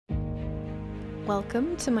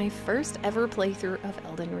Welcome to my first ever playthrough of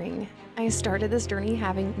Elden Ring. I started this journey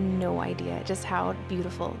having no idea just how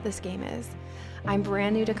beautiful this game is. I'm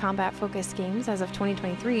brand new to combat-focused games as of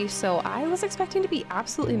 2023, so I was expecting to be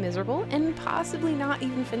absolutely miserable and possibly not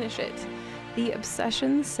even finish it. The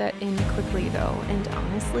obsession set in quickly though, and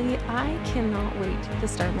honestly, I cannot wait to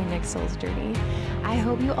start my next Souls journey. I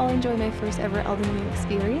hope you all enjoy my first ever Elden Ring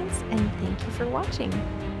experience, and thank you for watching.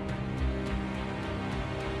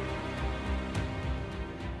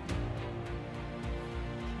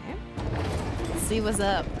 Let's see what's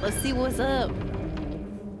up. Let's see what's up.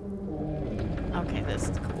 Okay, this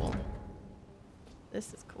is cool.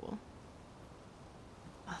 This is cool.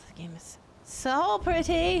 Oh, the game is so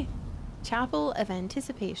pretty. Chapel of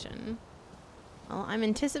Anticipation. Well, I'm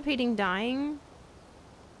anticipating dying.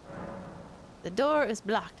 The door is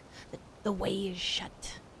blocked. The way is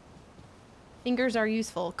shut. Fingers are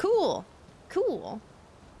useful. Cool. Cool.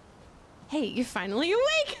 Hey, you're finally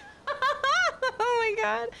awake. Oh my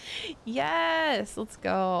god. Yes. Let's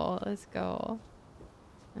go. Let's go. All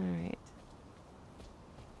right.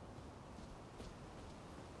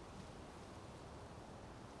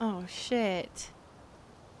 Oh shit.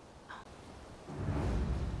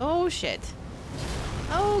 Oh shit.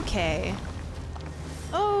 Okay.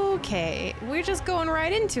 Okay. We're just going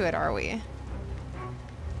right into it, are we?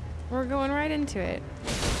 We're going right into it.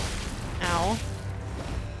 Ow.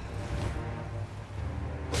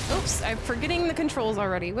 Oops, I'm forgetting the controls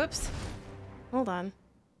already. Whoops. Hold on.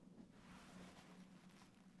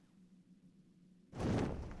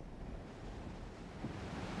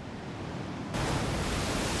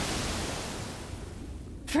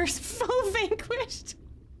 First foe vanquished.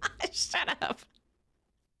 Shut up.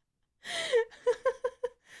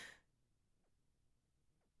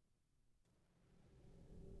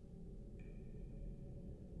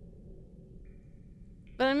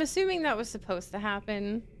 But I'm assuming that was supposed to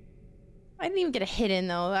happen. I didn't even get a hit in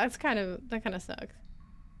though. That kind of sucks.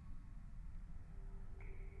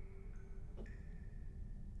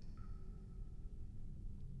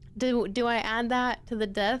 Do I add that to the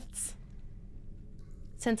deaths?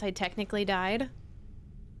 Since I technically died?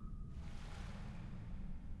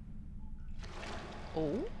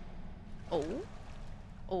 Oh? Oh?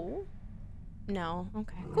 Oh? No.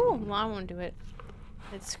 Okay. Cool. Well, I won't do it.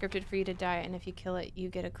 It's scripted for you to die, and if you kill it, you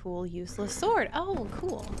get a cool, useless sword. Oh,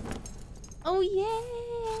 cool. Oh,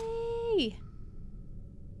 yay!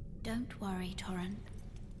 Don't worry, Torrent.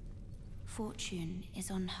 Fortune is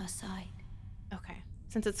on her side. Okay.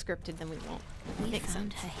 Since it's scripted, then we won't. We Makes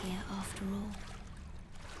found sense. her here after all.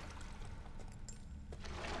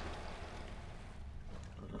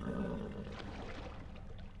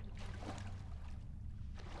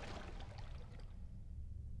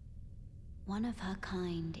 One of her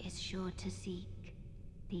kind is sure to seek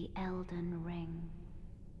the Elden Ring.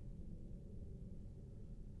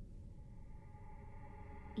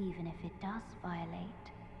 Even if it does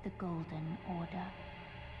violate the Golden Order.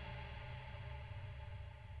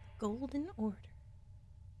 Golden Order.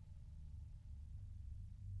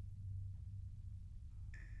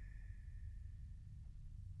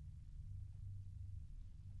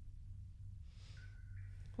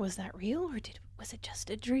 Was that real, or was it just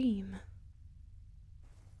a dream?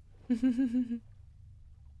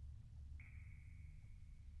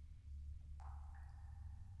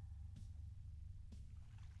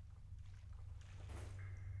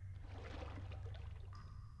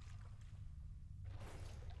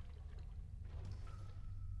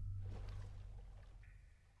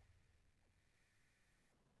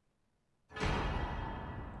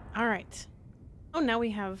 All right. Oh, now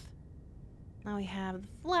we have the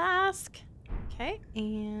flask. Okay,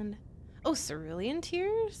 and oh, Cerulean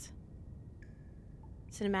Tears.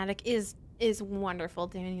 Cinematic is wonderful,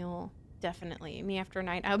 Daniel. Definitely. Me after a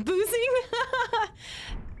night out boozing.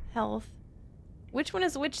 Health. Which one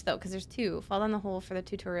is which though? Because there's two. Fall down the hole for the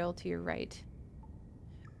tutorial to your right.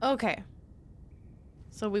 Okay.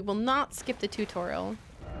 So we will not skip the tutorial.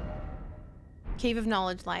 Cave of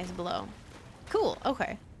Knowledge lies below. Cool.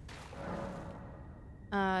 Okay.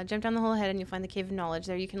 Jump down the hole ahead and you'll find the Cave of Knowledge.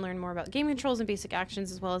 There you can learn more about game controls and basic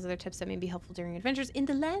actions, as well as other tips that may be helpful during adventures in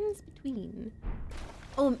the lands between.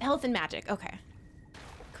 Oh, health and magic. Okay.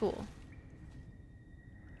 Cool.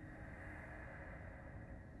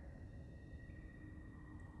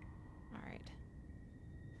 Alright.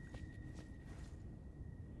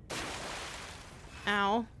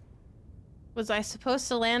 Ow. Was I supposed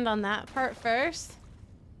to land on that part first?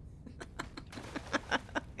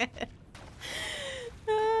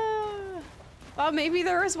 Well, maybe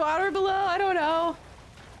there was water below. I don't know.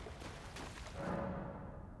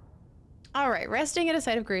 All right, resting at a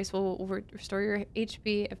site of grace will restore your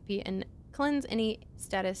HP, FP, and cleanse any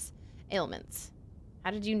status ailments.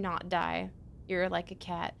 How did you not die? You're like a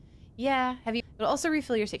cat. Yeah, have you? It'll also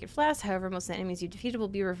refill your sacred flask. However, most of the enemies you defeated will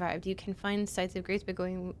be revived. You can find sites of grace by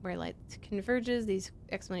going where light converges. These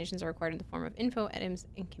explanations are required in the form of info items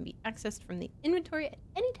and can be accessed from the inventory at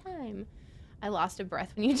any time. I lost a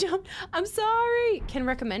breath when you jumped. I'm sorry. Can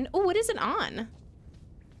recommend. Oh, what is it on?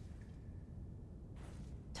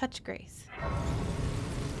 Touch grace.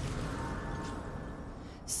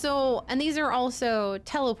 So, and these are also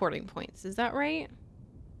teleporting points. Is that right?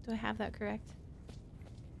 Do I have that correct?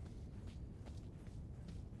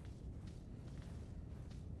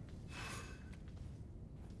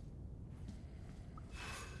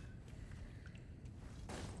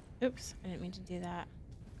 Oops, I didn't mean to do that.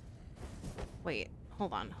 Wait,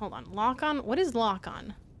 hold on. Lock on? What is lock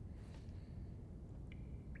on?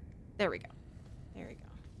 There we go.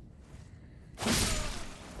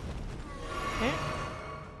 Okay.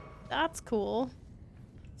 That's cool.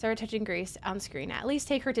 Sarah touching Grace on screen. At least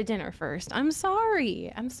take her to dinner first. I'm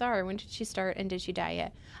sorry. When did she start and did she die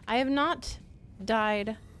yet? I have not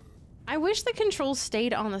died. I wish the controls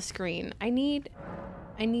stayed on the screen. I need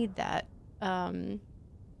that.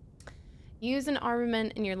 Use an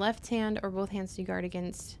armament in your left hand or both hands to guard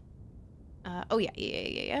against... oh,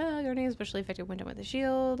 yeah. Guarding is especially effective when done with a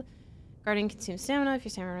shield. Guarding consumes stamina if your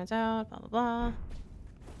stamina runs out. Blah, blah, blah.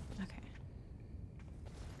 Okay.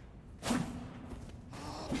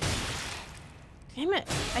 Damn it.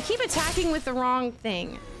 I keep attacking with the wrong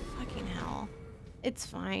thing. Fucking hell. It's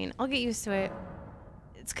fine. I'll get used to it.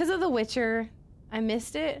 It's because of The Witcher. I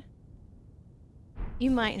missed it.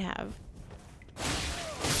 You might have.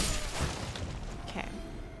 Okay.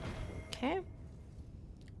 Okay.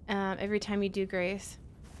 Every time you do grace.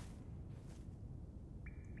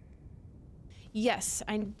 Yes,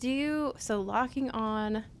 I do. So locking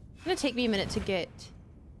on. It's gonna take me a minute to get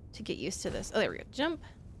used to this. Oh, there we go. Jump.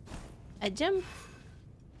 A jump.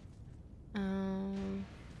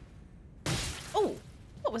 Oh,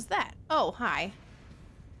 what was that? Oh, hi.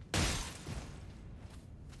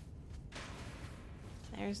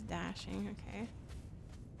 There's dashing. Okay.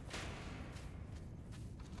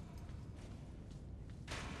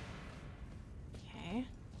 Okay.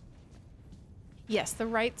 Yes, the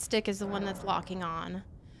right stick is the one that's locking on.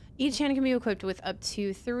 Each hand can be equipped with up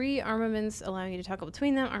to 3 armaments, allowing you to toggle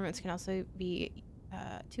between them. Armaments can also be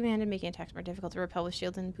two-handed, making attacks more difficult to repel with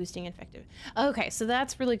shields and boosting effective. Okay, so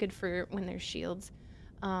that's really good for when there's shields.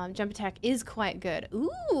 Jump attack is quite good.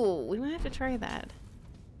 Ooh, we might have to try that.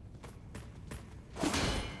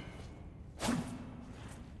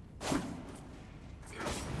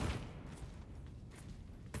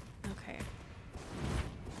 Okay.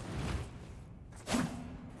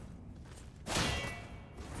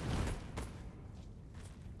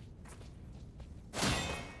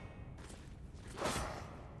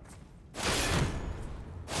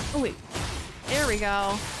 Oh, wait. There we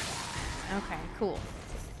go. Okay, cool.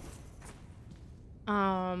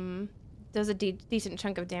 Does a decent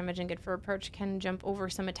chunk of damage and good for approach. Can jump over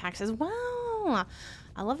some attacks as well.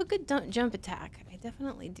 I love a good jump attack. I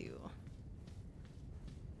definitely do.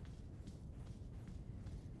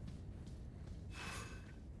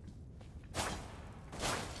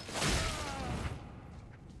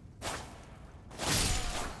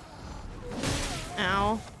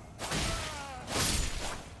 Ow.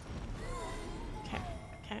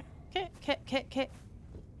 Okay.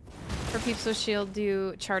 For peeps with shield,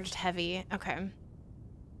 do charged heavy. Okay.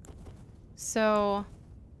 So,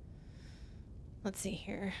 let's see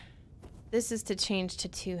here. This is to change to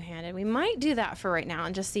two-handed. We might do that for right now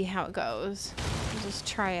and just see how it goes. We'll just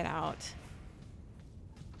try it out.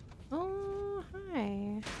 Oh,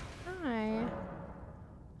 hi. Hi.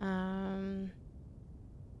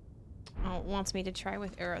 Oh, it wants me to try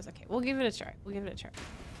with arrows. Okay, we'll give it a try.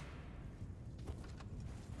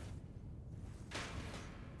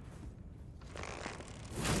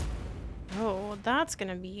 Oh, that's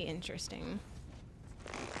gonna be interesting.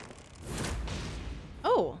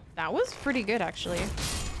 Oh, that was pretty good, actually.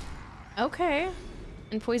 Okay.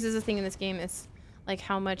 And poise is a thing in this game. It's like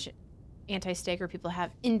how much anti-stagger people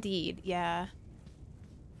have. Indeed, yeah.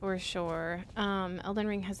 For sure. Elden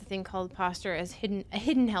Ring has a thing called posture as a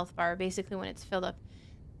hidden health bar. Basically, when it's filled up,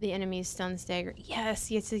 the enemy's stun stagger. Yes.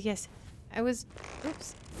 I was,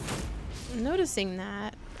 oops, noticing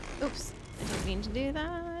that. Oops, I didn't mean to do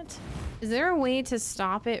that. Is there a way to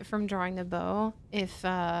stop it from drawing the bow if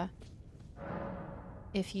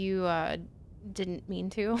you didn't mean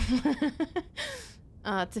to?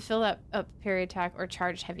 To fill up parry attack or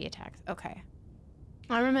charge heavy attacks. Okay.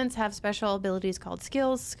 Armaments have special abilities called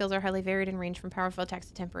skills. Skills are highly varied and range from powerful attacks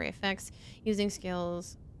to temporary effects. Using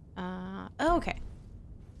skills... oh, okay.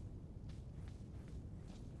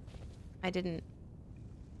 I didn't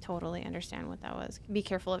totally understand what that was. Be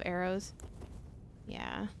careful of arrows.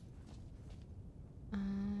 Yeah. Okay,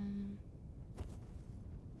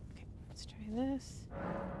 let's try this.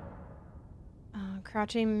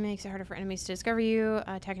 Crouching makes it harder for enemies to discover you.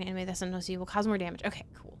 Attacking an enemy that's unknown to you will cause more damage. Okay,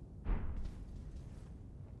 cool.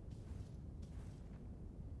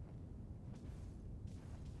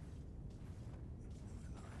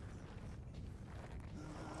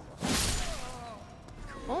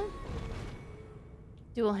 Cool.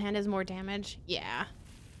 Dual hand is more damage. Yeah.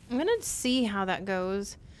 I'm gonna see how that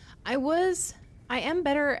goes. I am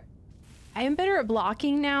better at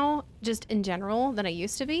blocking now, just in general, than I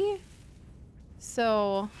used to be.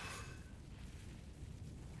 So...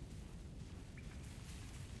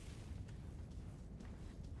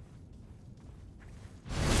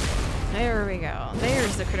 there we go.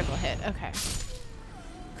 There's the critical hit. Okay.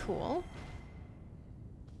 Cool.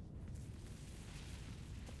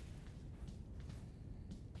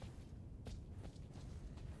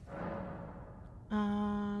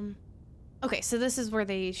 Okay, so this is where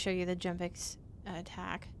they show you the jump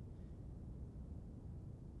attack.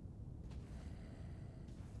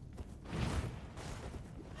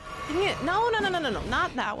 Dang it. No,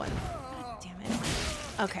 not that one. God damn it.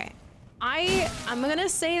 Okay. I'm gonna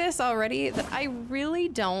say this already, that I really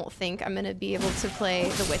don't think I'm gonna be able to play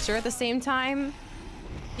The Witcher at the same time,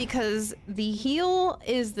 because the heal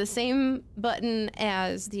is the same button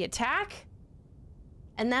as the attack,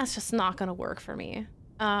 and that's just not gonna work for me.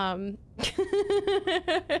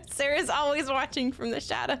 Sarah's always watching from the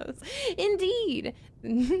shadows. Indeed.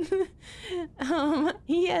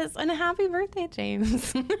 Yes, and happy birthday,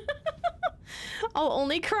 James. I'll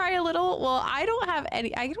only cry a little. Well, I don't have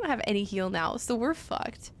any heal now, so we're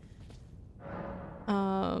fucked.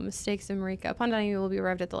 Stakes of Marika. Upon dying, you will be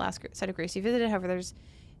arrived at the last site of grace you visited. However,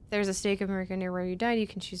 there's a stake of Marika near where you died. You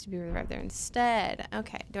can choose to be revived there instead.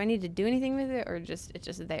 Okay. Do I need to do anything with it, or it's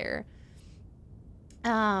just there?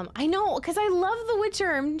 I know, because I love The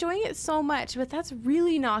Witcher. I'm enjoying it so much, but that's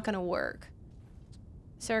really not gonna work.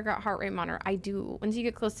 Sarah got heart rate monitor. I do. Once you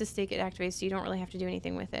get close to stake, it activates, so you don't really have to do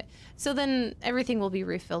anything with it. So then everything will be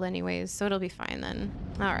refilled anyways, so it'll be fine then.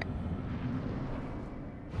 All right.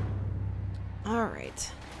 All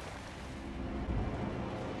right.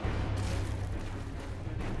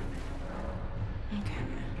 Okay.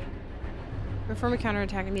 Perform a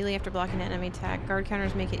counterattack immediately after blocking an enemy attack. Guard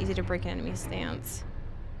counters make it easy to break an enemy's stance.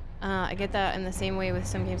 I get that in the same way with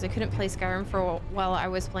some games. I couldn't play Skyrim for a while I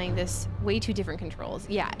was playing this. Way too different controls.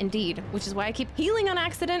 Yeah, indeed. Which is why I keep healing on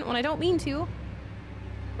accident when I don't mean to.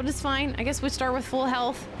 But it's fine. I guess we start with full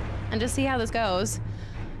health and just see how this goes.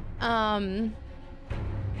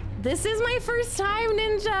 This is my first time,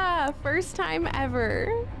 Ninja! First time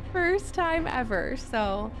ever. First time ever.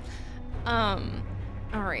 So, alright.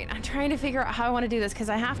 I'm trying to figure out how I want to do this, because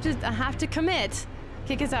I have to commit.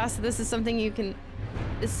 Kick his ass. This is something you can...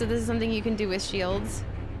 So this is something you can do with shields.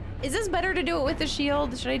 Is this better to do it with the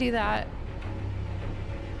shield? Should I do that?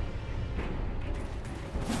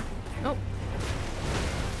 Oh.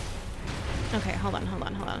 Okay, hold on. Oh,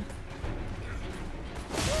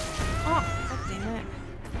 god damn it.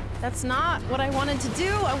 That's not what I wanted to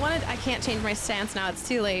do. I can't change my stance now. It's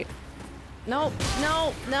too late. Nope,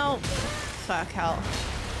 no. Fuck, hell.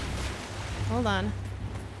 Hold on.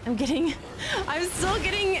 I'm still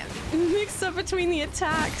getting mixed up between the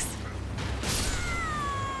attacks.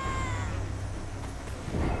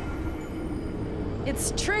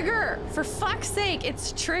 It's trigger! For fuck's sake,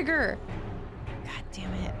 it's trigger! God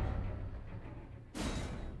damn it.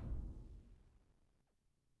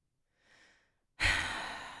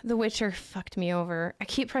 The Witcher fucked me over. I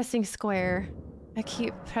keep pressing square.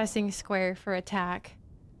 For attack.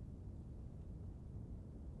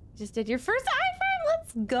 Just did your first iframe!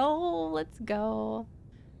 Let's go.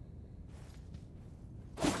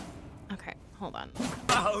 Okay, hold on.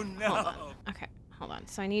 Oh no! Okay, hold on.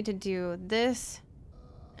 So I need to do this,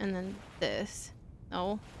 and then this.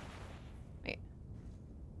 No. Wait.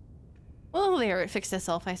 Well, there, it fixed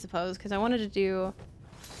itself, I suppose, because I wanted to do...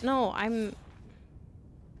 No,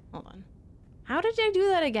 Hold on. How did I do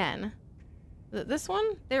that again? This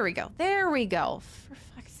one? There we go. For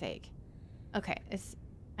fuck's sake. Okay,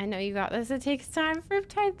 I know you got this. It takes time.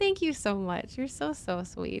 Thank you so much. You're so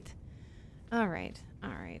sweet. All right.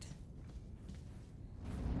 Damn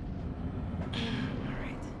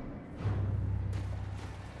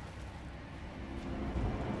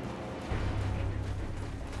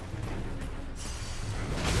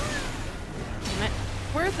it.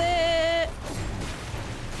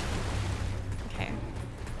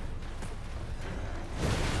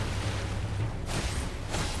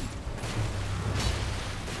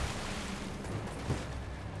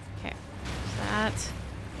 that.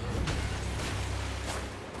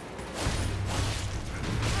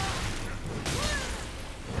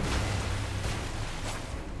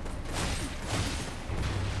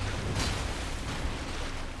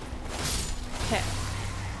 Okay.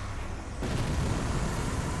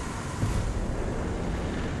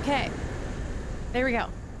 Okay. There we go.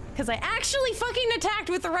 Because I actually fucking attacked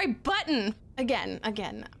with the right button. Again.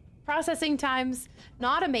 Processing times,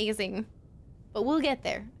 not amazing. But we'll get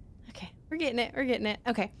there. Okay, we're getting it.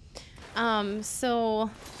 Okay. So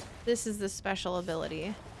this is the special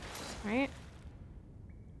ability, right?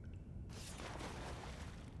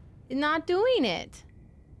 Not doing it.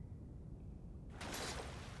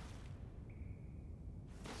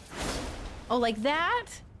 Oh, like that?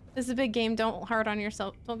 This is a big game. Don't be hard on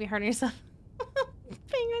yourself. Penguin,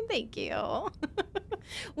 thank you.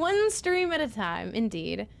 One stream at a time,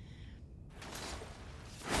 indeed.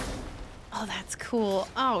 Oh, that's cool.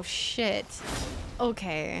 Oh, shit.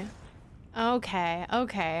 Okay.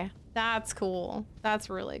 That's cool. That's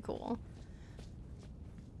really cool.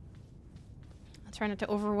 I'll try not to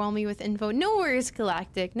overwhelm you with info. No worries,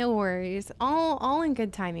 Galactic. No worries. All in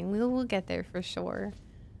good timing. We'll get there for sure.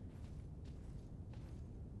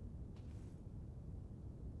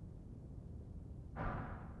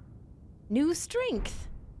 New strength.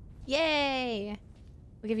 Yay.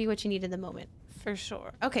 We'll give you what you need in the moment. For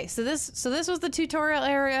sure. Okay, so this was the tutorial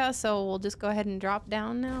area, so we'll just go ahead and drop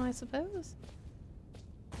down now, I suppose.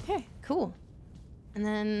 Okay, cool. And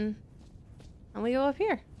then we go up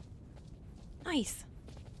here. Nice.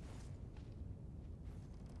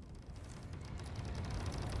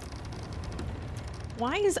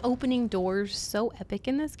 Why is opening doors so epic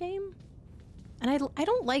in this game? And I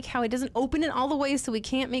don't like how it doesn't open it all the way so we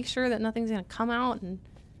can't make sure that nothing's gonna come out and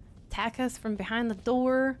attack us from behind the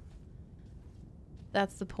door.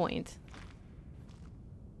 That's the point.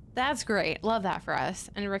 That's great. Love that for us.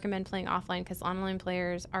 And I recommend playing offline because online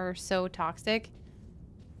players are so toxic.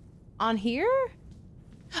 On here?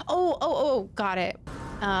 Oh, got it.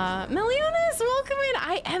 Meliodas, welcome in.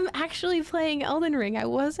 I am actually playing Elden Ring. I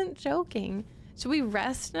wasn't joking. Should we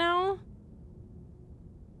rest now?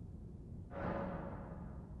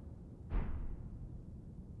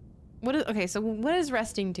 Okay, so what does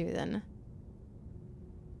resting do then?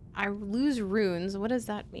 I lose runes. What does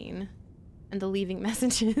that mean? And the leaving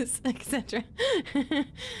messages, etc.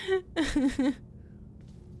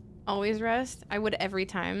 Always rest? I would every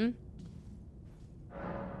time.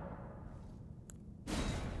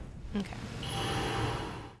 Okay.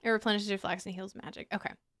 It replenishes your flax and heals magic.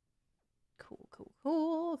 Okay. Cool.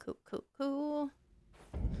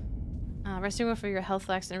 Resting will for your health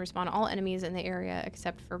flax and respawn all enemies in the area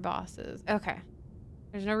except for bosses. Okay.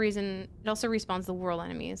 There's no reason. It also respawns the world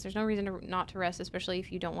enemies. There's no reason not to rest, especially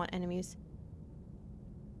if you don't want enemies.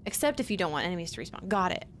 Except if you don't want enemies to respawn.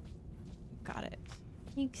 Got it.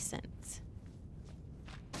 Makes sense.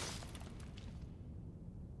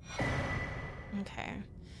 Okay.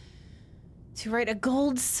 To write a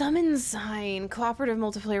gold summon sign. Cooperative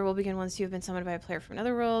multiplayer will begin once you have been summoned by a player from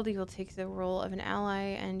another world. You will take the role of an ally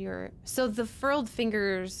and your... So the furled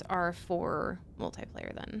fingers are for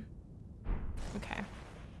multiplayer then. Okay.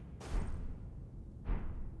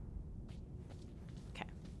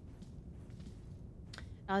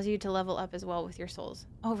 Allows you to level up as well with your souls.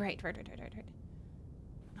 Oh, right. Okay.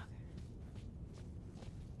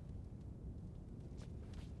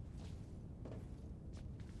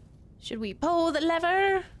 Should we pull the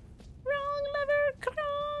lever? Wrong lever,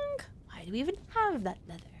 crong. Why do we even have that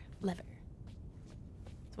lever?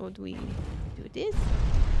 So do we do this?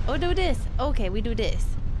 Oh, do this. Okay, we do this.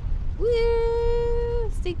 Woo!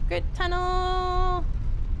 Secret tunnel.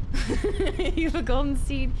 You have a golden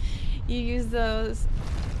seed. You use those.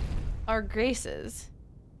 Our graces.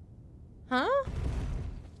 Huh?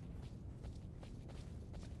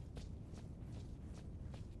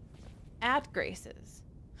 At graces.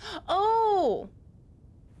 Oh!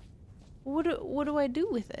 What do I do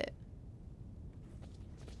with it?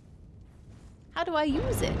 How do I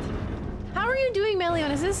use it? How are you doing,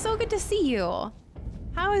 Meliodas? It's so good to see you.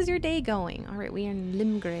 How is your day going? All right, we are in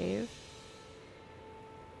Limgrave.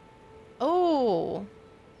 Oh,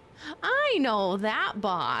 I know that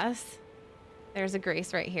boss. There's a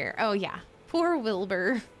grace right here. Oh yeah, poor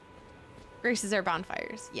Wilbur. Graces are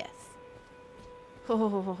bonfires. Yes.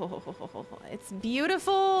 Oh, it's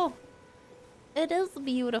beautiful. It is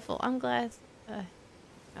beautiful. I'm glad.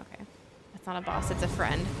 Okay, that's not a boss. It's a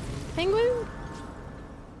friend. Penguin.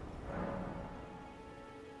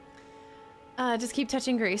 Just keep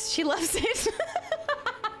touching Grace. She loves it.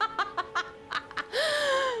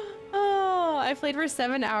 Oh, I played for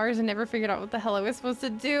 7 hours and never figured out what the hell I was supposed to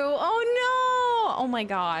do. Oh Oh my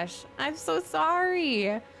gosh. I'm so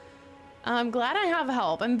sorry. I'm glad I have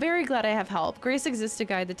help. I'm very glad I have help. Grace exists to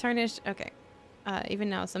guide the tarnished. Okay. Even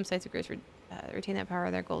now, some sites of grace retain that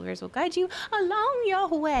power. Their gold rays will guide you along your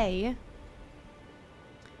way.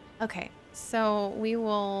 Okay. So we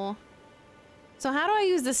will... So how do I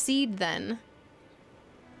use the seed then?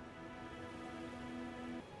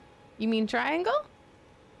 You mean triangle?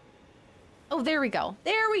 Oh, there we go.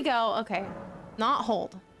 There we go. Okay. Not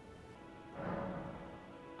hold.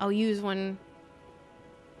 I'll use one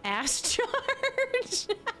ass charge.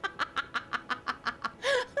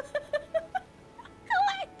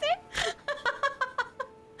 Collect it.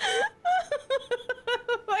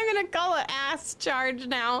 I'm gonna call it ass charge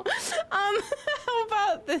now. How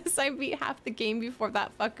about this? I beat half the game before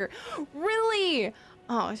that fucker. Really?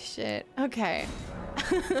 Oh shit. Okay.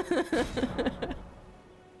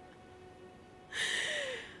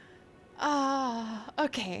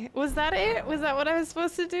 Okay. Was that it? Was that what I was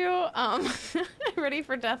supposed to do? Ready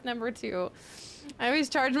for death number 2. I always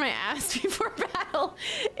charge my ass before battle.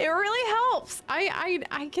 It really helps.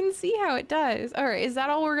 I can see how it does. All right, is that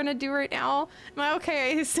all we're gonna do right now? Am I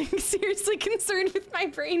okay? I'm seriously concerned with my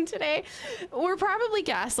brain today. We're probably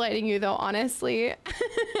gaslighting you though, honestly.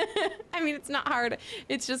 I mean, it's not hard.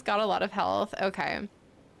 It's just got a lot of health. Okay.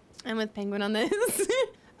 I'm with Penguin on this.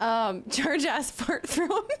 Charge ass fart throw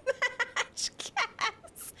match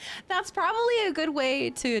gas. That's probably a good way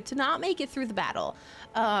to not make it through the battle.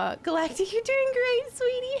 Galactic, you're doing great,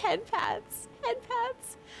 sweetie. Head pats. Head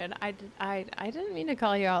pats. And I didn't mean to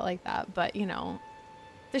call you out like that, but you know,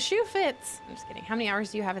 the shoe fits. I'm just kidding. How many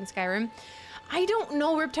hours do you have in Skyrim? I don't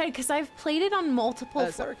know, Riptide, because I've played it on multiple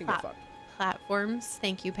platforms.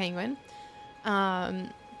 Thank you, Penguin. All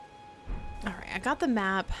right, I got the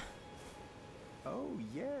map. Oh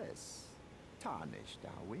yes, tarnished,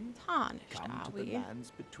 are we? Tarnished, Come are to we? the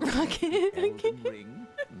lands between the Elden Ring.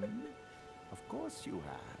 Of course you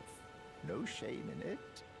have. No shame in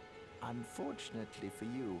it. Unfortunately for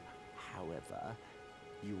you, however,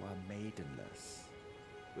 you are maidenless.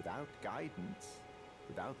 Without guidance,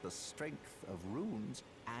 without the strength of runes,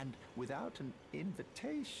 and without an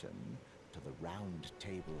invitation to the Round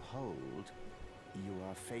Table Hold, you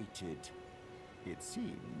are fated, it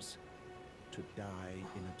seems, to die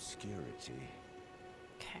in obscurity.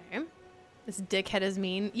 Okay. This dickhead is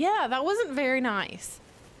mean. Yeah, that wasn't very nice.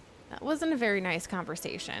 That wasn't a very nice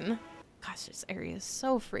conversation. Gosh, this area is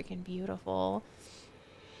so freaking beautiful.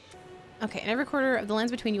 Okay, in every quarter of the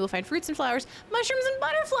lands between you will find fruits and flowers, mushrooms and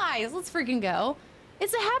butterflies. Let's freaking go.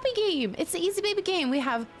 It's a happy game. It's the easy baby game. We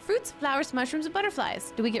have fruits, flowers, mushrooms, and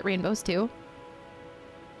butterflies. Do we get rainbows too?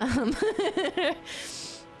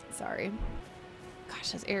 Sorry.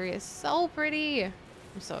 Gosh, this area is so pretty. I'm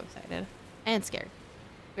so excited and scared.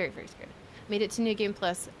 Very, very scared. Made it to New Game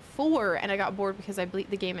Plus 4 and I got bored because I beat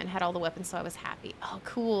the game and had all the weapons, so I was happy. Oh,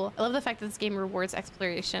 cool. I love the fact that this game rewards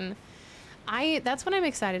exploration. That's what I'm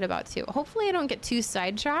excited about too. Hopefully I don't get too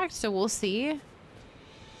sidetracked, so we'll see.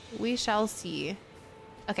 We shall see.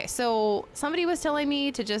 Okay, so somebody was telling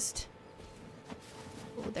me to just...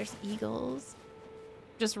 Oh, there's eagles.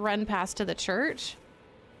 Just run past to the church.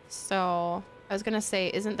 So I was gonna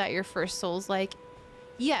say, isn't that your first Souls-like?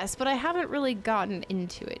 Yes, but I haven't really gotten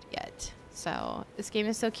into it yet. So this game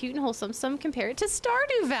is so cute and wholesome. Some compare it to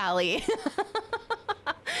Stardew Valley.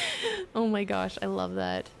 Oh my gosh, I love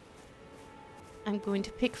that. I'm going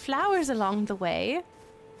to pick flowers along the way.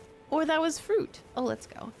 Or that was fruit. Oh, let's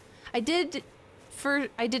go. I did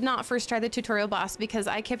not first try the tutorial boss because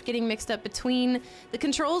I kept getting mixed up between the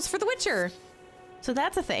controls for The Witcher. So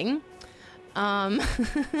that's a thing. But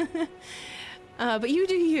you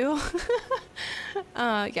do you.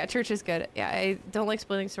 Yeah, church is good. Yeah, I don't like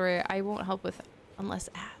spoiling story. I won't help with unless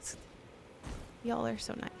asked. Y'all are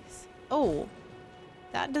so nice. Oh,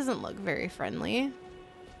 that doesn't look very friendly.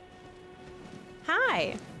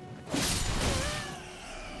 Hi.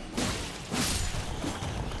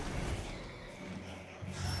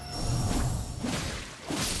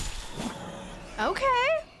 Okay.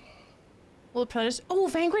 Will replenish. Oh,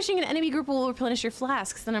 vanquishing an enemy group will replenish your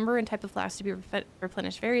flasks. The number and type of flask to be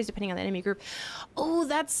replenished varies depending on the enemy group. Oh,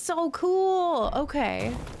 that's so cool.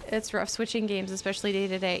 Okay. It's rough switching games, especially day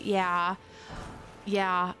to day. Yeah.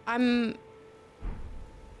 Yeah. I'm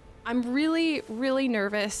really, really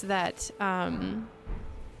nervous that, or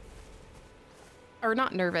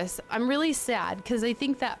not nervous. I'm really sad because I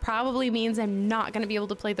think that probably means I'm not going to be able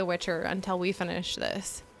to play The Witcher until we finish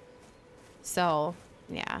this. So,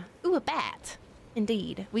 yeah. Ooh, a bat.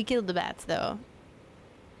 Indeed. We killed the bats, though.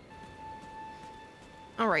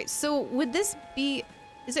 All right, so would this be...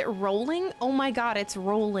 Is it rolling? Oh my god, it's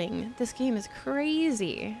rolling. This game is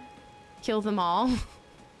crazy. Kill them all.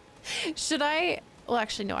 Should I? Well,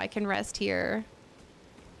 actually, no, I can rest here.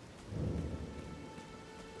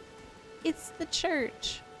 It's the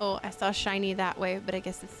church. Oh, I saw shiny that way, but I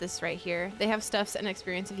guess it's this right here. They have stuffs and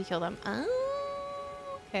experience if you kill them.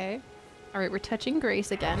 Oh, okay. All right, we're touching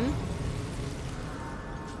Grace again.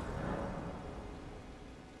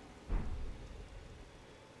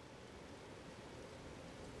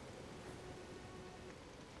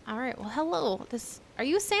 All right, well, hello. Are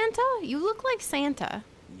you Santa? You look like Santa.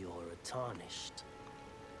 You're a tarnished.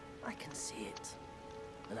 I can see it.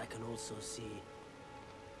 And I can also see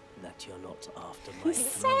that you're not after my throat.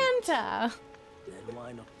 Santa! Then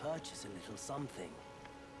why not purchase a little something?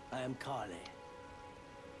 I am Kale,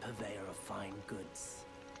 purveyor of fine goods.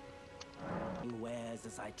 Wares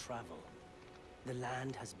as I travel. The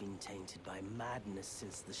land has been tainted by madness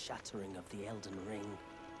since the shattering of the Elden Ring.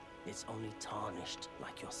 It's only tarnished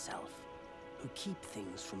like yourself, who keep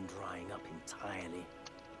things from drying up entirely.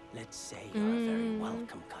 Let's say you're a very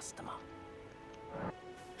welcome customer.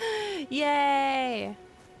 Yay!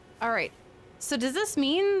 All right. So does this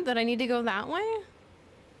mean that I need to go that way?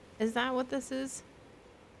 Is that what this is?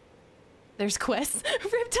 There's quests.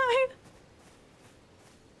 Riptide?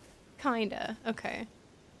 Kinda. Okay.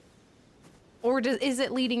 Or is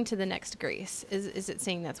it leading to the next Grace? Is it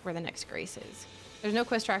saying that's where the next Grace is? There's no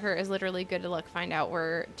quest tracker. Is literally good to look, find out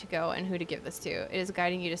where to go and who to give this to. It is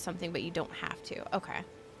guiding you to something, but you don't have to. Okay.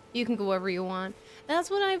 You can go wherever you want.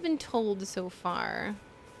 That's what I've been told so far.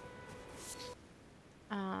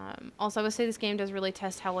 Also, I would say this game does really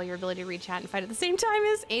test how well your ability to read chat and fight at the same time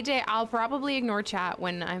is. AJ, I'll probably ignore chat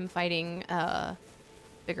when I'm fighting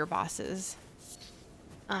bigger bosses.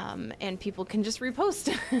 And people can just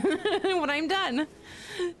repost when I'm done.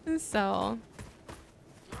 So.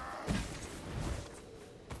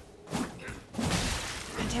 God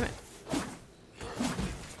damn it.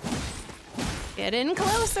 Get in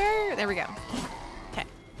closer. There we go. Okay.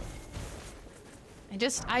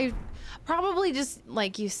 I probably just,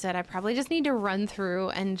 like you said, I probably just need to run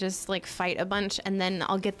through and just like fight a bunch, and then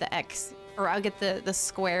I'll get the X, or I'll get the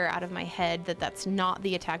square out of my head that's not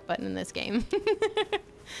the attack button in this game.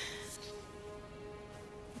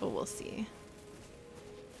 But we'll see.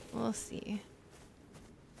 We'll see.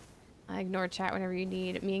 I ignore chat whenever you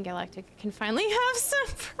need. Me and Galactic can finally have some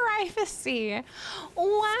privacy.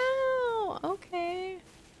 Wow. Okay.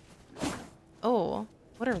 Oh,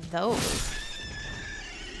 what are those?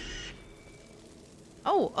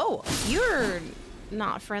 Oh, you're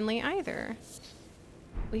not friendly either.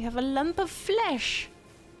 We have a lump of flesh.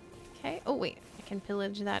 Okay. Oh, wait. I can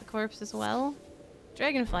pillage that corpse as well.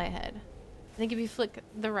 Dragonfly head. I think if you flick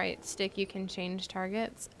the right stick, you can change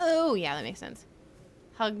targets. Oh, yeah, that makes sense.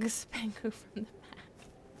 Hug Spangu from the back.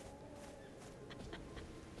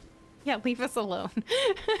 Yeah, leave us alone.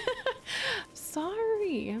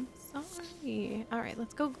 Sorry. I'm sorry. All right,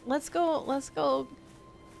 let's go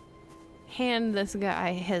hand this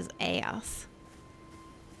guy his ass.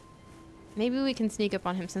 Maybe we can sneak up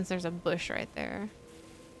on him since there's a bush right there.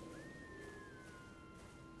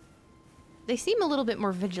 They seem a little bit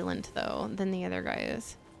more vigilant though than the other guy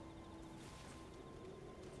is.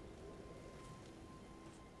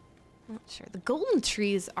 Not sure. The golden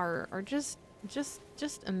trees are just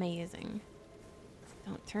amazing.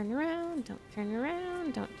 Don't turn around, don't turn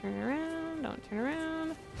around, don't turn around, don't turn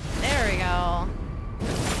around. There we go.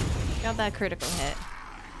 Got that critical hit.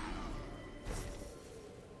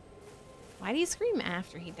 Why did he scream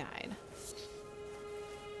after he died?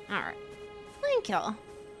 Alright. Thank you.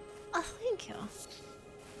 Oh, thank you.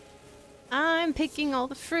 I'm picking all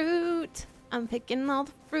the fruit. I'm picking all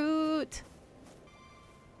the fruit.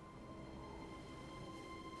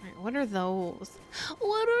 Alright, what are those?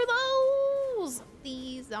 What are those?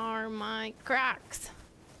 These are my Crocs.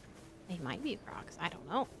 They might be Crocs. I don't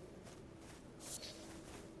know.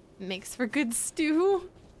 Makes for good stew.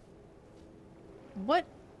 What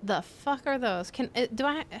the fuck are those? Do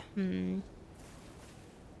I?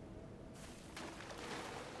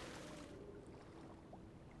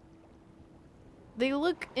 They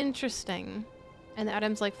look interesting. And the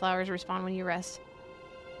items like flowers respawn when you rest.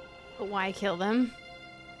 But why kill them?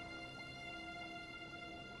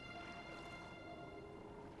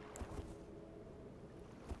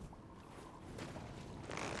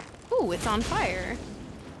 Ooh, it's on fire.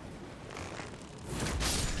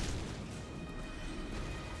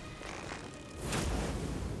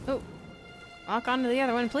 Oh, walk onto the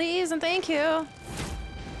other one, please, and thank you.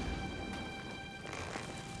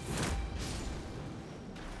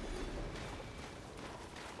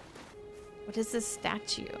 What is this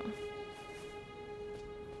statue?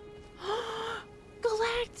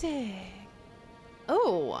 Galactic!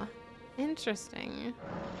 Oh, Interesting.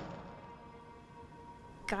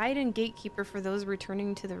 Guide and gatekeeper for those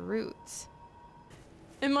returning to the roots.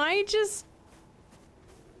 Am I just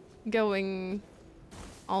going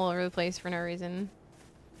all over the place for no reason?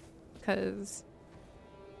 Because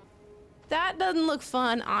that doesn't look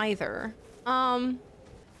fun either.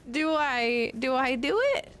 Do I do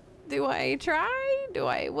it? Do I try?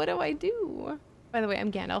 What do I do? By the way,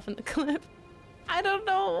 I'm Gandalf in the clip. I don't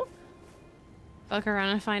know. Fuck around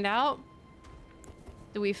and find out.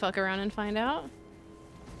 Do we fuck around and find out?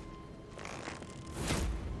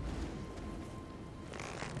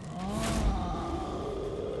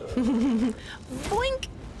 Boink!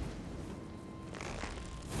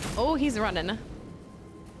 Oh, he's running.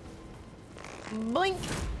 Boink!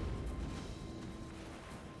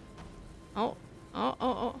 Oh, oh, oh,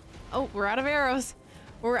 oh. Oh, we're out of arrows.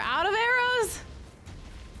 We're out of arrows!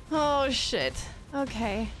 Oh, shit.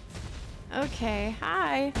 Okay. Okay,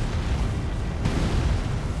 hi.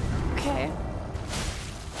 Okay.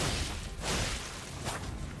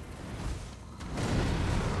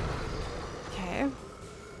 Okay.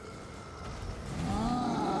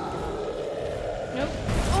 Nope.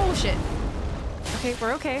 Oh, shit. Okay,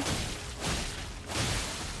 we're okay.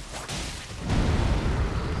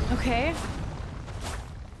 Okay.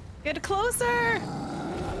 Get closer!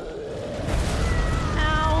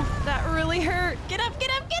 Ow, that really hurt. Get up,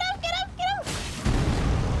 get up, get up, get up, get up!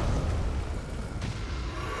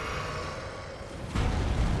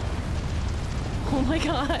 Oh my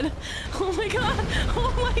god. Oh my god.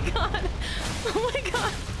 Oh my god. Oh my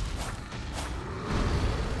god.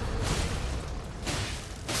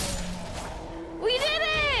 We did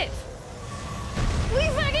it! We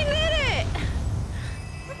fucking did it!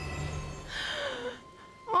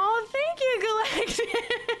 Oh, thank you, Galactic.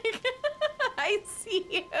 I see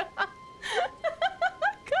you.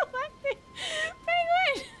 Galactic.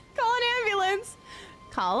 Penguin! Call an ambulance.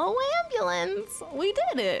 Call an ambulance. We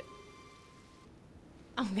did it.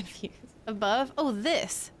 I'm confused. Above? Oh,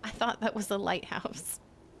 this. I thought that was the lighthouse.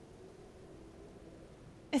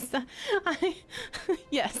 Is that...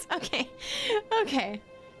 yes, okay. Okay.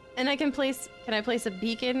 And I can place... Can I place a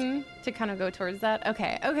beacon to kind of go towards that?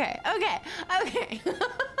 Okay, okay, okay, okay.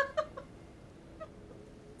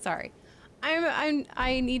 Sorry.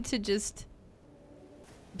 I need to just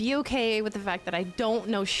be okay with the fact that I don't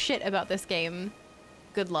know shit about this game.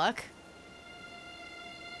 Good luck.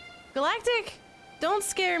 Galactic, don't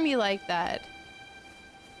scare me like that.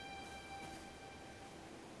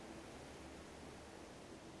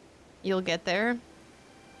 You'll get there.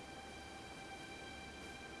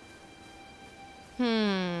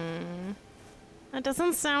 That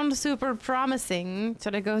doesn't sound super promising.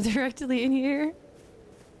 Should I go directly in here?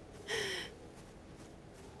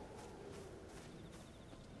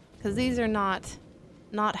 Because these are not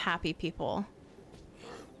happy people.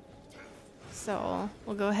 So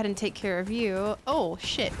we'll go ahead and take care of you. Oh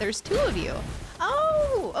shit, there's two of you.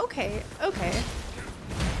 Oh, okay, okay.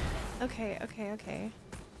 Okay, okay, okay.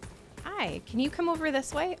 Hi, can you come over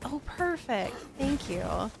this way? Oh, perfect. Thank you.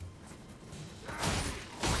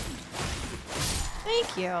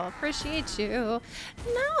 Thank you. Appreciate you.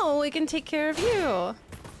 No, we can take care of you.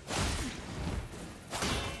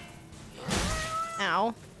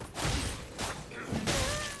 Ow.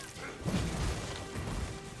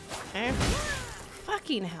 Okay.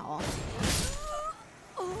 Fucking hell.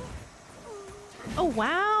 Oh,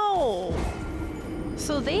 wow.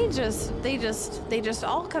 So they just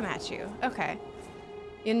all come at you. Okay.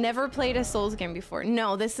 You never played a Souls game before.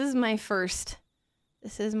 No, this is my first.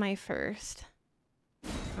 This is my first.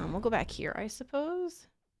 We'll go back here, I suppose.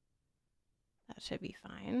 That should be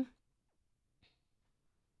fine.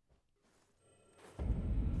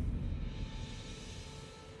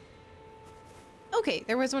 Okay,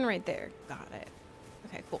 there was one right there. Got it.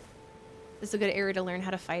 Okay, cool. This is a good area to learn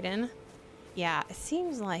how to fight in. Yeah, it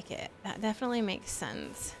seems like it. That definitely makes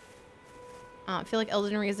sense. I feel like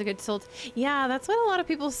Elden Ring is a good Souls. Yeah, that's what a lot of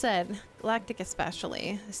people said. Galactic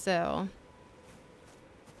especially. So,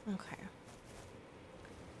 okay.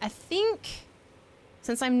 I think,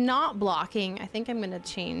 since I'm not blocking, I think I'm gonna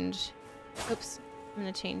change. Oops, I'm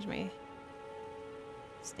gonna change my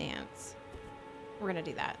stance. We're gonna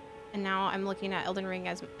do that. And now I'm looking at Elden Ring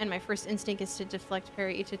as, and my first instinct is to deflect,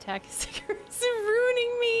 parry each attack. It's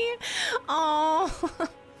ruining me. Oh.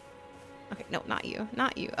 Okay, no, not you,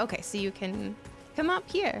 not you. Okay, so you can come up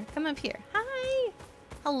here. Come up here. Hi.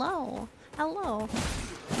 Hello. Hello.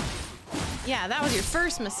 Yeah, that was your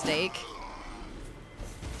first mistake.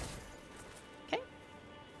 Okay.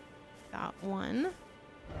 Got one.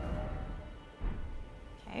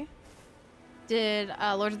 Okay. Did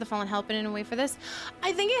Lords of the Fallen help in a way for this?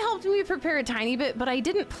 I think it helped me prepare a tiny bit, but I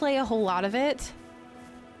didn't play a whole lot of it.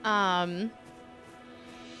 But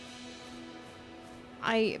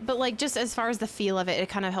like just as far as the feel of it, it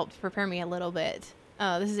kind of helped prepare me a little bit.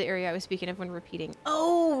 This is the area I was speaking of when repeating.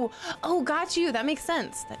 Oh, got you. That makes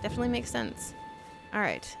sense. That definitely makes sense. All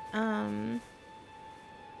right.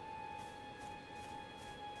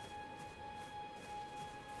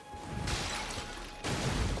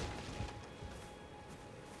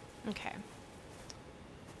 Okay.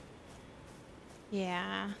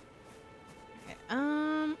 Yeah. Okay.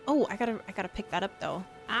 Oh, I gotta pick that up though.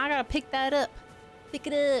 I gotta pick that up. Pick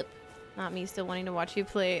it up. Not me still wanting to watch you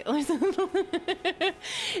play.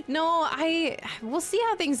 No, we'll see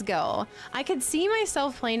how things go. I could see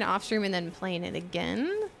myself playing it off stream and then playing it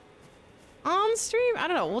again on stream. I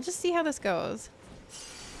don't know. We'll just see how this goes.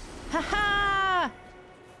 Haha!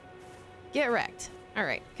 Get wrecked. All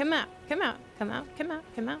right, come out, come out, come out, come out,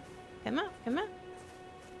 come out, come out, come out.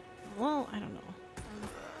 Well, I don't know.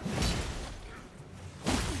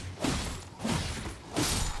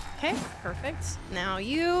 Okay, perfect. Now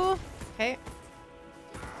you. Okay.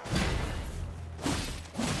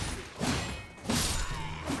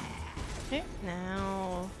 Okay,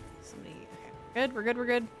 now somebody. Okay, we're good, we're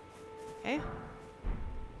good. Okay.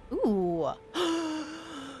 Ooh.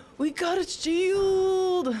 We got a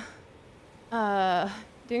shield!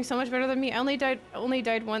 Doing so much better than me. I only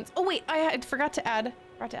died once. Oh wait, I forgot to add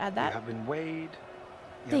that. You have been weighed.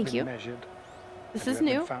 Thank you. Measured. This is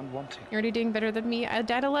new. Found wanting. You're already doing better than me. I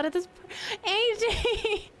died a lot at this.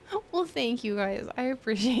 AJ! Well, thank you guys. I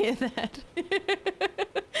appreciate that.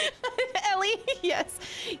 Ellie, yes.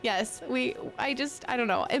 Yes. I don't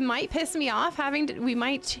know. It might piss me off having to, we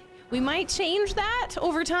might change that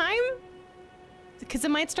over time. Because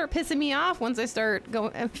it might start pissing me off once I start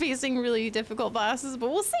facing really difficult bosses,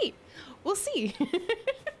 but we'll see. We'll see.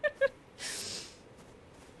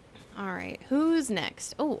 All right, who's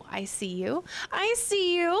next? Oh, I see you. I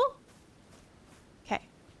see you. Okay.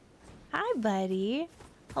 Hi, buddy.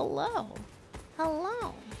 Hello.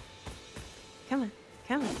 Hello. Come on.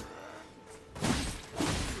 Come on.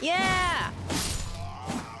 Yeah!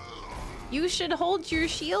 You should hold your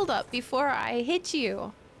shield up before I hit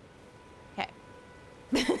you. Okay.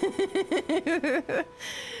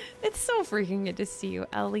 It's so freaking good to see you,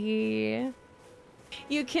 Ellie.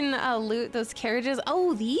 You can loot those carriages.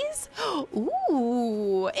 Oh, these?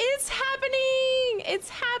 Ooh, it's happening! It's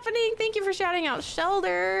happening! Thank you for shouting out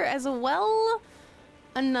Shelder as well.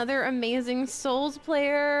 Another amazing Souls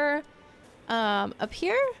player. Up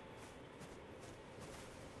here?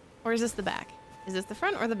 Or is this the back? Is this the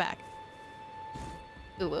front or the back?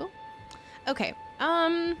 Ooh. Okay.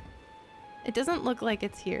 It doesn't look like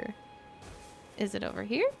it's here. Is it over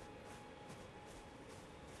here?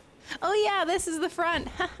 Oh yeah, this is the front.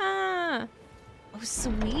 Haha. Oh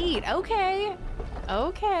sweet. Okay.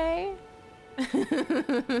 Okay.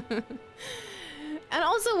 And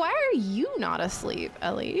also, why are you not asleep,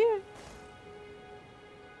 Ellie?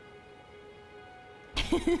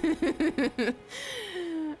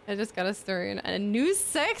 I just got a story and a new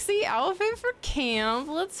sexy outfit for camp.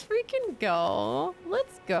 Let's freaking go.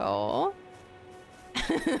 Let's go.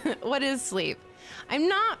 What is sleep? I'm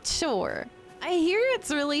not sure. I hear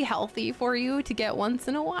it's really healthy for you to get once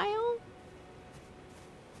in a while.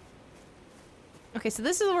 Okay, so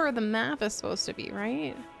this is where the map is supposed to be,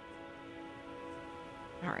 right?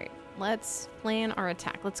 All right, let's plan our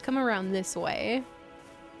attack. Let's come around this way.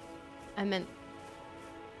 I meant,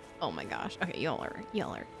 oh my gosh. Okay, y'all are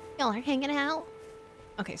hanging out.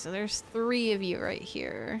 Okay, so there's 3 of you right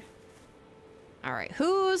here. All right,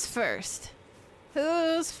 who's first?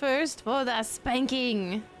 Who's first for the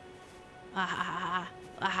spanking? I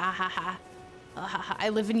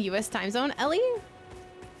live in US time zone, Ellie.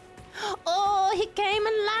 Oh, he came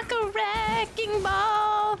in like a wrecking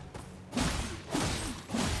ball.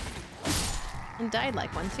 And died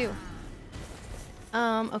like one too.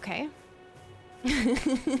 Okay.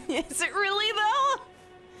 Is it really though?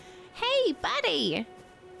 Hey, buddy.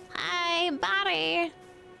 Hi, buddy.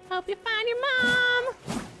 Hope you find your mom.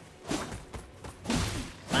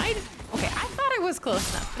 Okay, I thought I was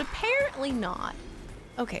close enough, but apparently not.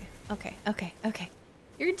 Okay.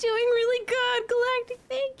 You're doing really good, Galactic.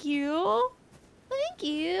 Thank you. Thank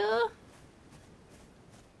you.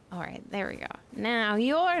 All right, there we go. Now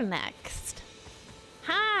you're next.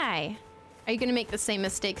 Hi. Are you gonna make the same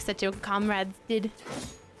mistakes that your comrades did?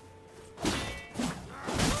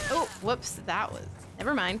 Oh, whoops, that was,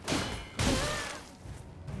 never mind.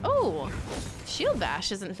 Oh, shield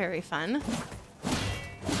bash isn't very fun.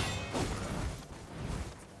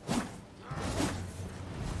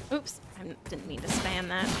 Oops, I didn't mean to spam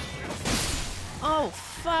that. Oh,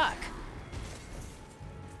 fuck.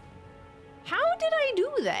 How did I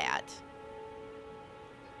do that?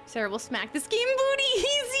 Sarah will smack this game booty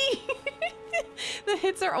easy. The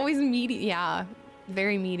hits are always meaty. Yeah,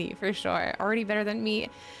 very meaty for sure. Already better than me.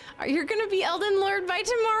 You're gonna be Elden Lord by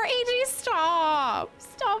tomorrow. AJ, stop.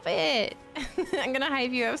 Stop it. I'm gonna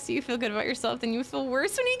hype you up so you feel good about yourself, then you feel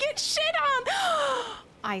worse when you get shit on.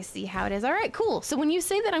 I see how it is. All right, cool. So when you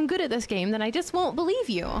say that I'm good at this game, then I just won't believe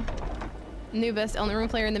you. New best Elden Ring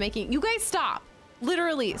player in the making. You guys stop.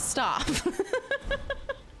 Literally stop.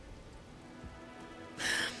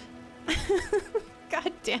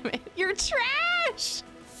 God damn it. You're trash.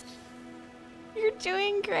 You're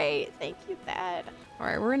doing great. Thank you, Dad. All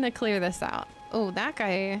right, we're gonna clear this out. Oh, that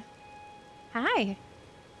guy. Hi.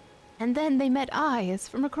 And then they met eyes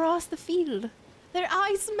from across the field. Their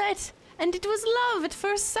eyes met, and it was love at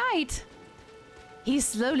first sight. He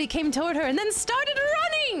slowly came toward her and then started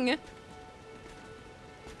running.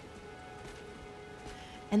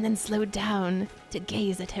 And then slowed down to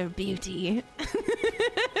gaze at her beauty.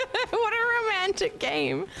 What a romantic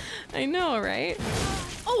game. I know, right?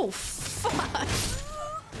 Oh, fuck.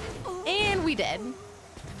 And we did.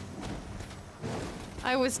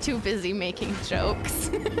 I was too busy making jokes.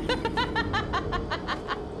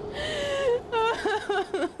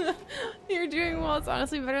 You're doing well. It's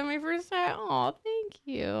honestly better than my first time. Aw, thank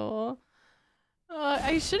you.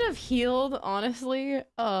 I should have healed, honestly.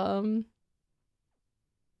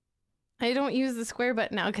 I don't use the square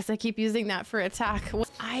button now because I keep using that for attack.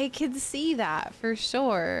 I could see that for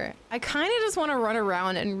sure. I kind of just want to run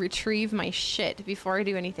around and retrieve my shit before I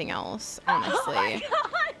do anything else, honestly. Oh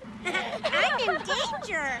my god! I'm in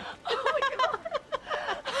danger! Oh my god!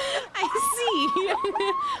 I see.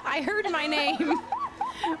 I heard my name.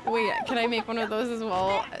 Wait, can I make one of those as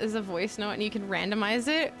well as a voice note and you can randomize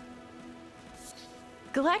it?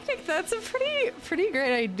 Galactic, that's a pretty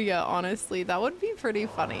great idea, honestly. That would be pretty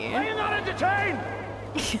funny. Are you not entertained?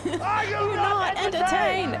 Are you not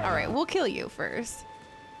entertained? All right, we'll kill you first.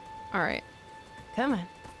 All right, come on.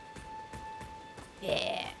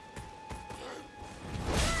 Yeah.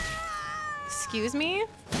 Excuse me?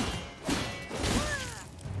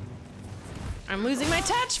 I'm losing my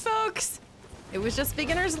touch, folks. It was just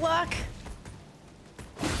beginner's luck.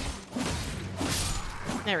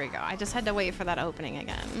 There we go. I just had to wait for that opening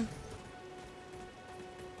again.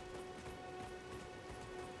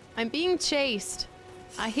 I'm being chased.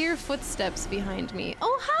 I hear footsteps behind me.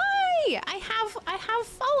 Oh, hi! I have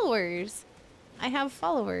followers. I have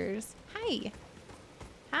followers. Hi.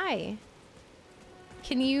 Hi.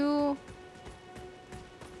 Can you...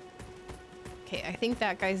 Okay, I think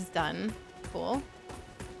that guy's done. Cool.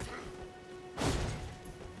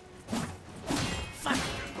 Fuck.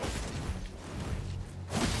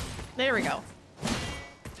 There we go.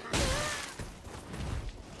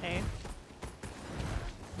 Okay.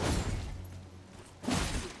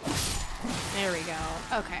 There we go.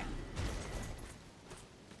 Okay.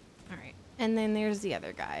 All right. And then there's the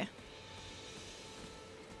other guy.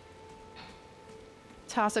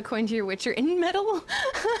 Toss a coin to your Witcher in metal.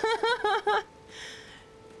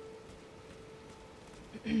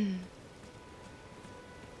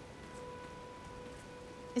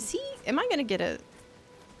 Is he... Am I gonna get a...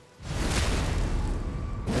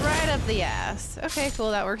 Right up the ass. Okay,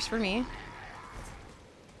 cool. That works for me.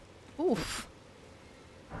 Oof.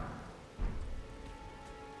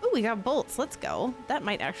 Ooh, we got bolts. Let's go. That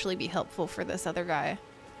might actually be helpful for this other guy.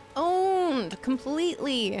 Owned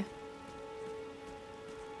completely.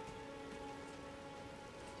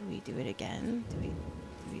 Do we do it again? Do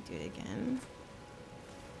we do it again?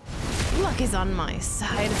 Luck is on my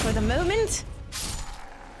side for the moment.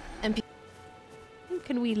 And who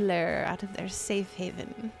can we lure out of their safe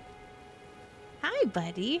haven? Hi,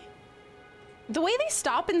 buddy. The way they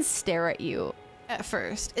stop and stare at you at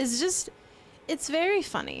first is just, it's very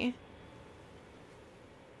funny.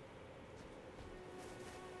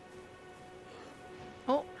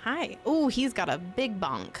 Oh, hi. Oh, he's got a big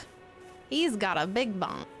bonk. He's got a big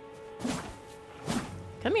bonk.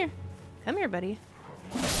 Come here. Come here, buddy.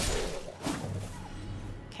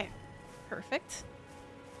 Okay, perfect.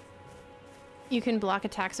 You can block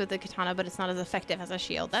attacks with the katana, but it's not as effective as a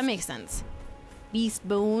shield. That makes sense. Beast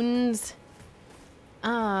bones.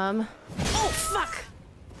 Oh, fuck!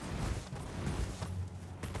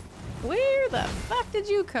 Where the fuck did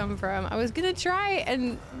you come from? I was gonna try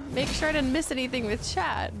and make sure I didn't miss anything with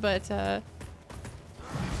chat, but,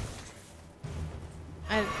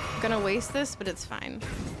 I'm gonna waste this, but it's fine.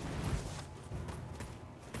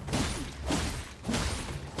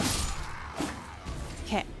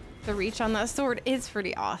 Okay. The reach on that sword is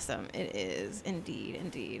pretty awesome. It is indeed,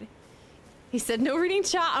 indeed. He said no reading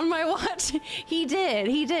chat on my watch. He did.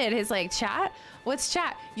 He's like, chat? What's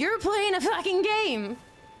chat? You're playing a fucking game.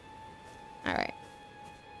 All right.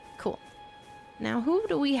 Cool. Now who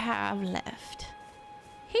do we have left?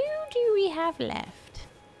 Who do we have left?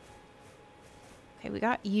 Okay, we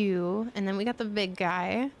got you, and then we got the big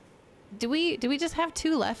guy. Do we just have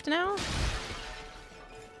 2 left now?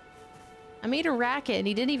 I made a racket and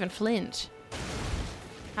he didn't even flinch.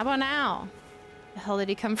 How about now? The hell did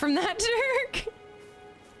he come from that jerk?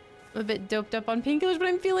 I'm a bit doped up on painkillers, but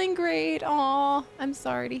I'm feeling great. Aw, I'm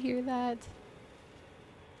sorry to hear that.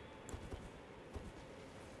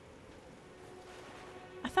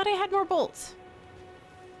 I thought I had more bolts.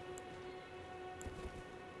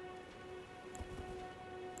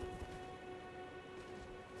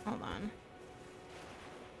 Hold on.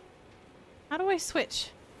 How do I switch?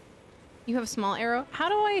 You have small arrow? How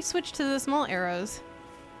do I switch to the small arrows?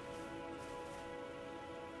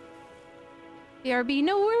 BRB,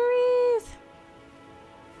 no worries!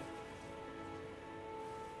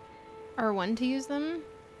 R1 to use them?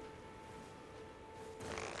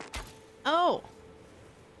 Oh!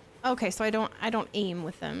 Okay, so I don't aim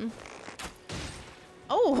with them.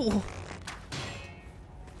 Oh!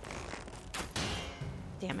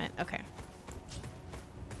 Damn it, okay.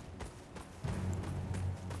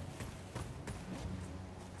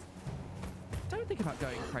 Don't think about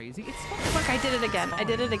going crazy. It's fine. Fuck, I did it again. I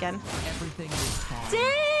did it again. Everything is fine.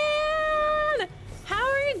 Dan! How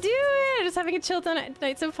are you doing? Just having a chill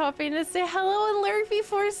night, so popping to say hello and lurk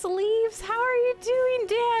before sleeps. How are you doing,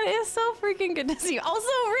 Dan? It's so freaking good to see you. Also,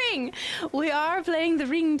 Ring! We are playing the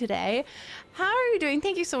Ring today. How are you doing?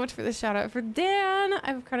 Thank you so much for the shout out for Dan.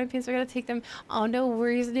 I have chronic pains, so I gotta take them. Oh, no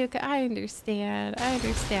worries, Nuka. I understand. I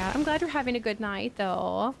understand. I'm glad you're having a good night,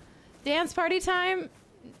 though. Dance party time?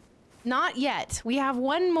 Not yet. We have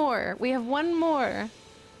one more. We have one more.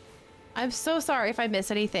 I'm so sorry if I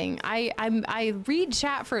miss anything. I read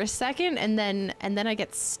chat for a second and then I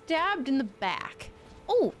get stabbed in the back.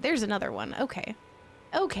 Oh, there's another one. Okay.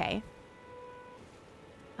 Okay.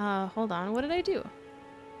 Hold on. What did I do?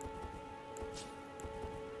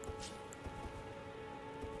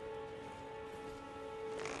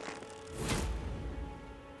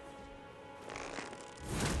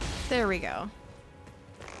 There we go.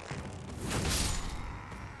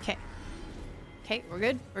 Okay. Okay, we're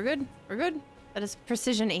good. We're good. We're good. That is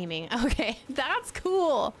precision aiming. Okay, that's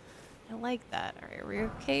cool. I like that. All right, are we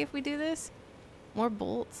okay if we do this? More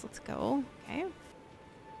bolts. Let's go. Okay.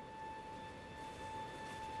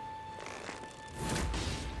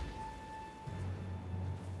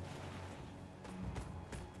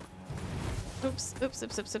 Oops, oops,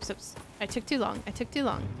 oops, oops, oops, oops. I took too long. I took too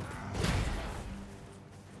long.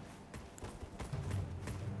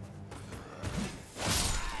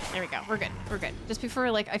 There we go. We're good. We're good. Just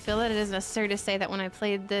before, like, I feel that it is necessary to say that when I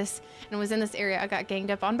played this and was in this area, I got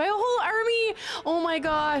ganged up on by a whole army. Oh my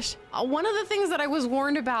gosh. One of the things that I was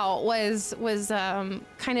warned about was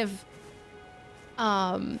kind of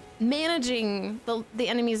managing the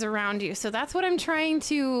enemies around you. So that's what I'm trying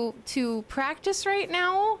to practice right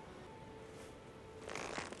now.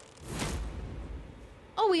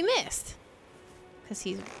 Oh, we missed. Because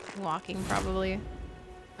he's walking, probably.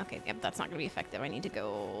 Okay, yep, that's not gonna be effective. I need to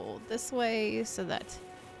go this way so that...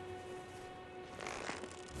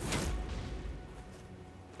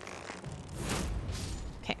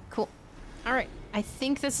 Okay, cool. All right, I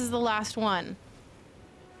think this is the last one.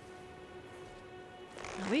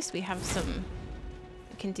 At least we have some...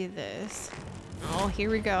 We can do this. Oh, here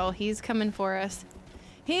we go. He's coming for us.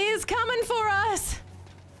 He's coming for us!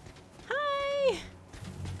 Hi!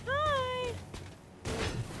 Hi!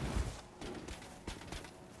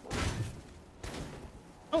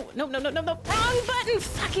 Oh, no, no, no, no, no. Wrong button!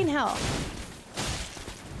 Fucking hell.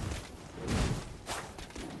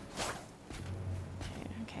 Okay,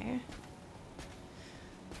 okay.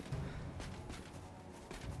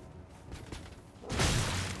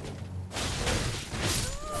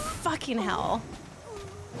 Fucking hell.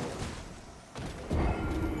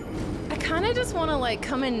 I kind of just want to, like,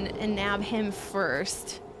 come in and nab him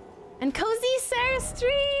first. And Cozy Sarah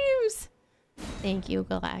streams! Thank you,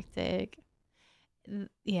 Galactic.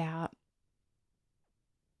 Yeah.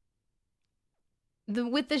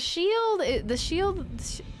 With the shield,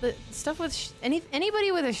 the stuff with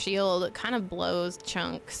anybody with a shield kind of blows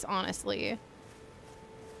chunks, honestly.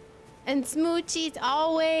 And smoochies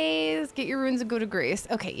always get your runes and go to grace.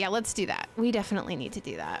 Okay, yeah, let's do that. We definitely need to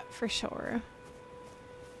do that for sure.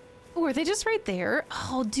 Oh, are they just right there?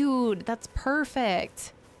 Oh, dude, that's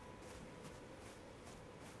perfect.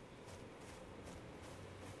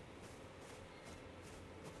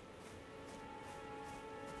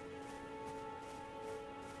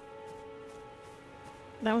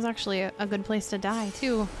 That was actually a good place to die,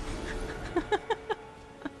 too.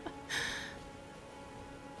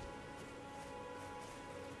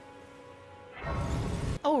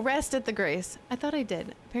 Oh, rest at the Grace. I thought I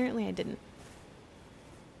did. Apparently I didn't.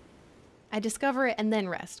 I discover it and then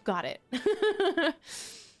rest. Got it.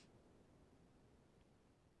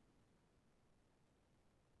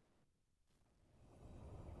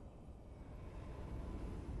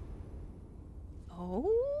 Oh?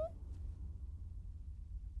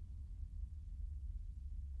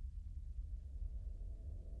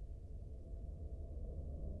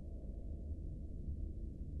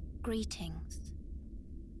 Greetings,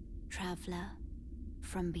 traveler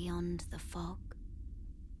from beyond the fog.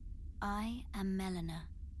 I am Melina.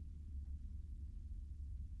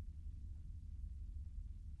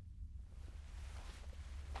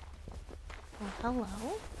 Well,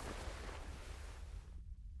 hello.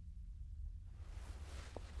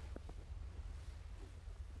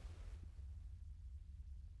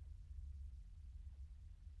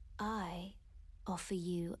 I offer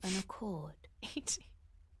you an accord.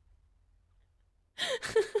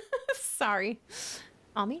 Sorry.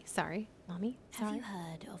 Mommy, sorry. Mommy, Have sorry. you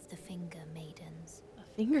heard of the Finger Maidens? The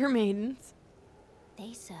Finger Maidens?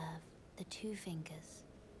 They serve the Two Fingers,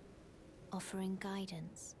 offering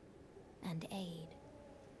guidance and aid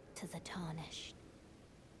to the tarnished.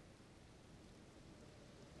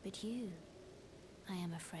 But you, I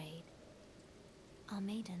am afraid, are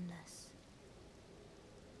maidenless.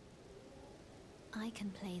 I can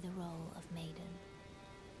play the role of maiden,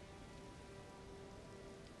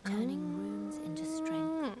 turning runes into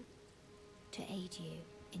strength to aid you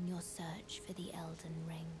in your search for the Elden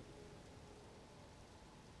Ring.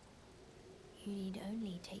 You need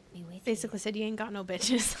only take me with Basically said you ain't got no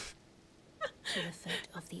bitches. you to the foot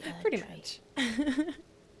of the Earth Pretty Tree. much.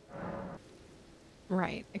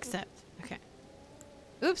 Right, except. Okay.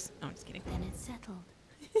 Oops. No, I'm just kidding. Then it's settled.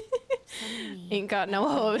 Summon me Ain't got no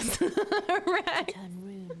hose. to Right. turn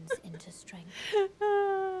runes into strength.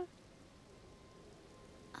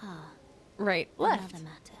 Ah, Right. Left. another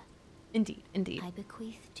matter. Indeed, indeed. I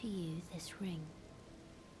bequeath to you this ring.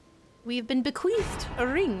 We've been bequeathed a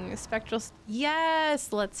ring, spectral.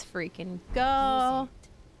 Yes, let's freaking go. Use it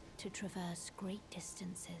to traverse great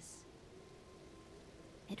distances.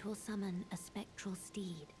 It will summon a spectral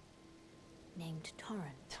steed named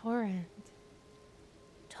Torrent. Torrent.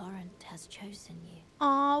 Torrent has chosen you.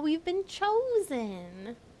 Aw, we've been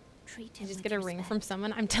chosen. Treat I him just with get a ring respect. from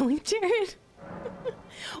someone. I'm telling Jared.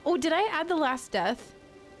 Oh, did I add the last death?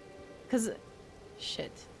 Because,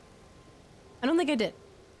 shit. I don't think I did.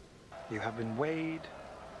 You have been weighed,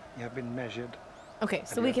 you have been measured. Okay,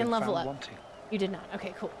 so and we you have can been level found up. wanting. You did not.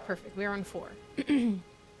 Okay, cool. Perfect. We're on 4.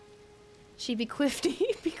 She bequeathed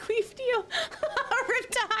you.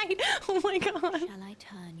 Riptide. Oh my god. Shall I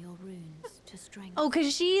turn your runes to strength? Oh,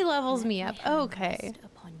 because she levels Let me my up. hand Okay. rest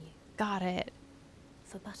upon you. Got it.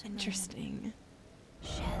 For but a moment, Interesting.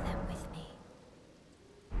 share them with me.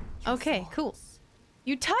 Your Okay, cool. thoughts,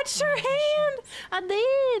 You touched her your hand. ambitions, I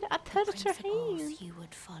did. I the touched her principles hand. you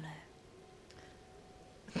would follow.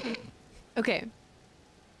 Okay.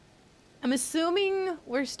 I'm assuming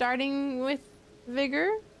we're starting with vigor.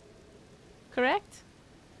 Correct?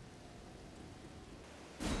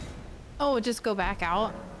 Oh, just go back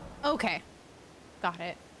out. Okay. Got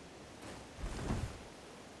it.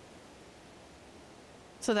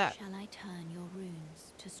 So that Shall I turn your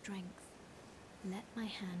runes to strength? Let my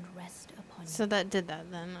hand rest upon so you. that did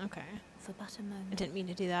that then. Okay. For but a I moment, didn't mean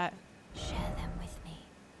to do that. share them with me.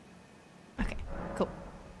 Okay. Cool.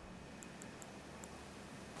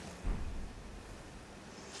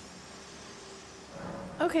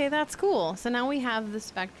 Okay, that's cool. So now we have the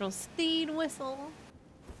spectral steed whistle.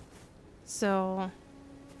 So,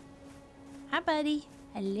 hi, buddy.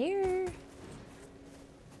 Hello.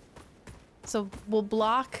 So we'll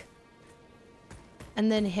block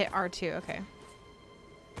and then hit R2. Okay.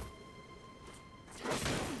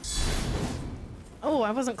 Oh,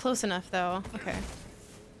 I wasn't close enough though. Okay.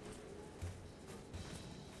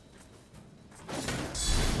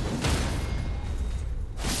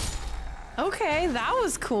 Okay, that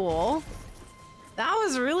was cool. That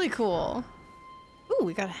was really cool. Ooh,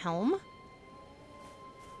 we got a helm.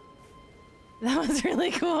 That was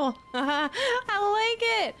really cool. I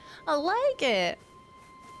like it. I like it.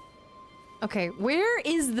 Okay, where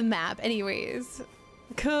is the map anyways?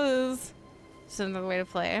 Because it's another way to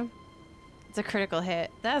play. It's a critical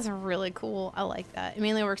hit. That's really cool. I like that. It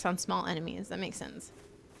mainly works on small enemies. That makes sense.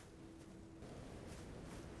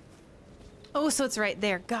 Oh, so it's right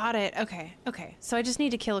there. Got it. Okay. Okay. So I just need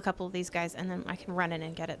to kill a couple of these guys and then I can run in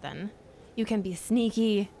and get it then. You can be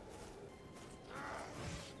sneaky.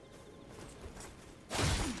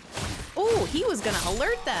 he was gonna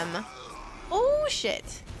alert them. Oh,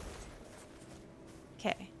 shit.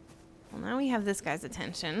 Okay. Well, now we have this guy's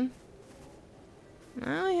attention.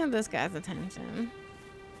 Now we have this guy's attention.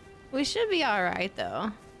 We should be alright,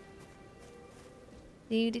 though.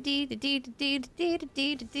 He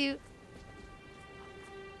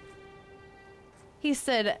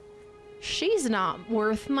said, she's not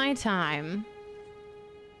worth my time.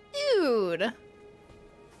 Dude.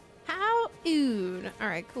 How? Dude.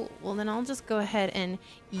 Alright, cool. Well, then I'll just go ahead and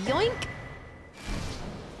yoink.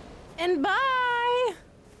 And bye.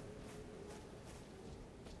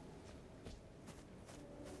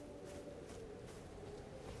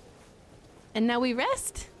 And now we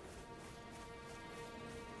rest.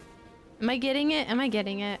 Am I getting it? Am I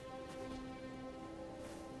getting it?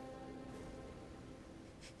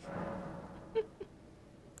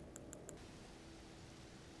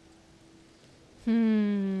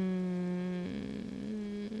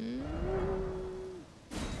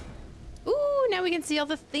 Ooh, now we can see all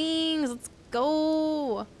the things. Let's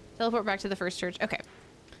go. Teleport back to the first church. Okay.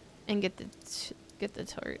 And get the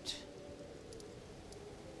torch.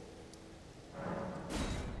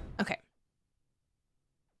 Okay.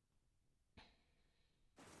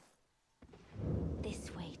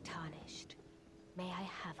 This way, Tarnished. May I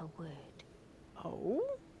have a word? Oh?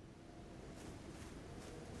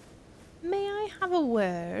 May I have a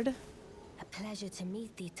word? A pleasure to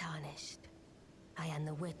meet thee, Tarnished. I am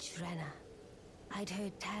the witch Renna. I'd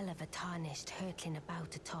heard tell of a Tarnished hurtling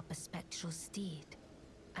about atop a spectral steed,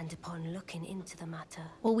 and upon looking into the matter,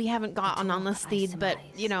 Well, we haven't gotten on the steed, but,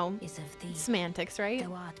 you know, is of thee. semantics, right?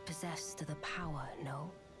 Thou art possessed of the power,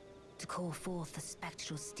 no? To call forth a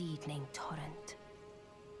spectral steed named Torrent.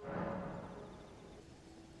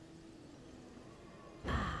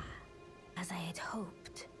 Ah, as I had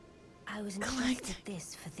hoped. I was entrusted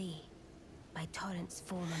this for thee, by Torrent's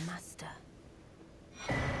former master.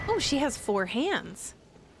 Oh, she has 4 hands.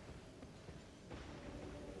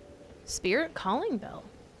 Spirit calling bell.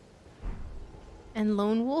 And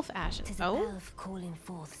lone wolf ashes. 'Tis a Oh, bell of calling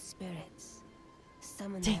forth spirits.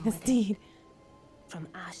 Summon take them the with it. steed. From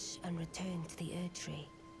ash and return to the Erdtree,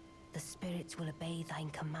 the spirits will obey thine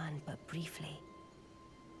command but briefly.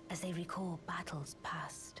 As they recall battles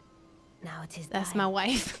past, now it is That's thine my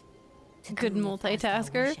wife. to Good do with as thou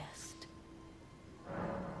multitasker. wishest.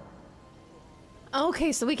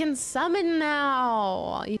 Okay, so we can summon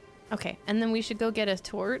now. Okay, and then we should go get a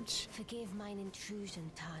torch. Forgive mine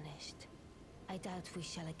intrusion, Tarnished. I doubt we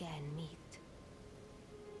shall again meet.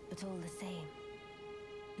 But all the same,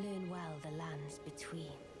 learn well the lands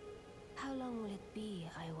between. How long will it be,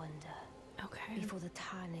 I wonder, Okay. before the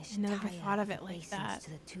Tarnished I never tire thought of it like races that.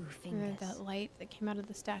 to the 2 Or fingers? that light that came out of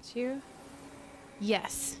the statue.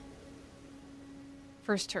 Yes.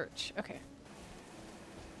 First church. Okay.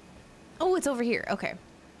 Oh, it's over here. Okay.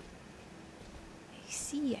 I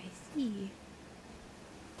see. I see.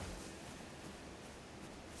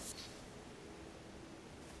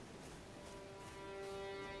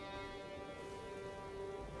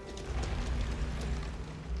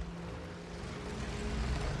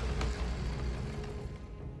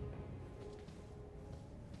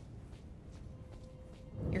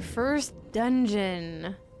 Your first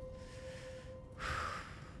dungeon.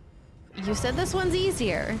 You said this one's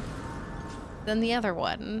easier than the other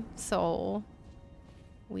one, so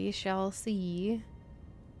we shall see.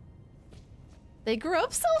 They grew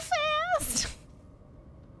up so fast!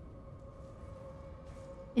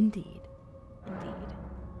 Indeed. Indeed.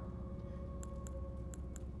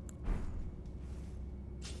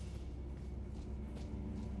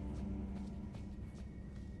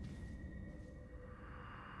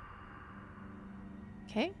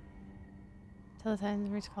 Okay. Tell the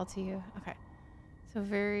time the call to you. Okay.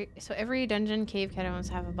 So every dungeon cave catacombs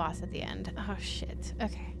have a boss at the end. Oh shit.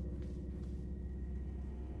 Okay.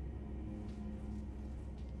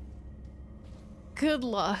 Good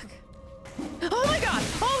luck. Oh my god!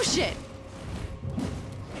 Oh shit!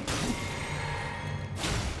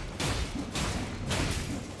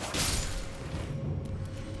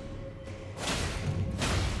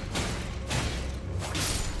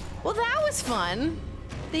 Well, that was fun.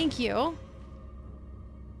 Thank you.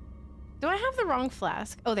 Do I have the wrong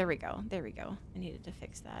flask? Oh, there we go. There we go. I needed to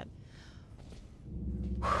fix that.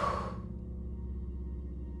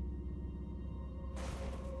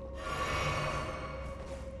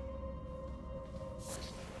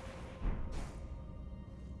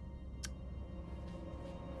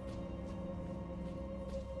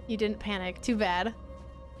 You didn't panic. Too bad.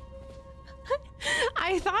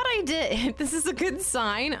 I thought I did. This is a good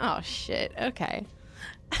sign. Oh, shit. Okay.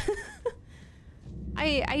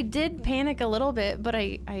 I did panic a little bit, but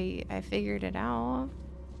I figured it out.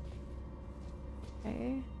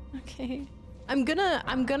 Okay. Okay. I'm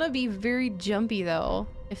gonna be very jumpy though,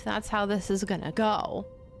 if that's how this is gonna go.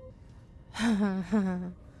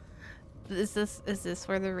 Is this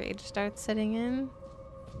where the rage starts setting in?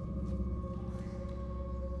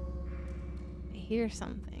 I hear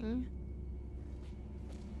something.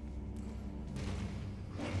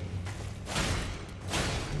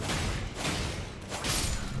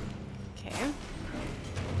 Okay.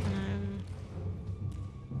 I'm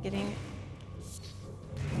getting.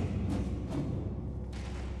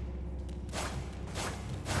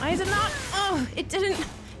 Why is it not? Oh, it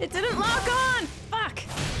didn't lock on. Fuck.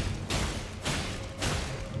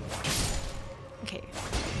 Okay.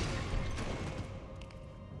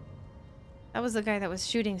 That was the guy that was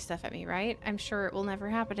shooting stuff at me, right? I'm sure it will never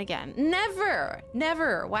happen again. Never!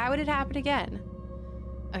 Never! Why would it happen again?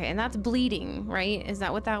 Okay, and that's bleeding, right? Is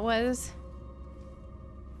that what that was?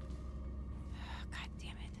 God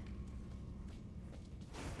damn it.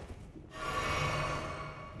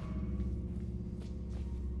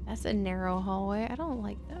 That's a narrow hallway. I don't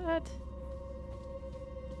like that.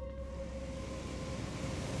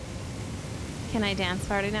 Can I dance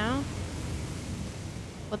party now?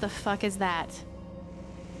 What the fuck is that?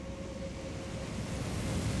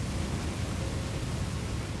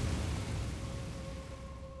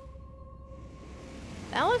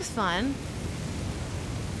 That looks fun.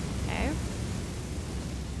 Okay.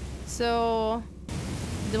 So,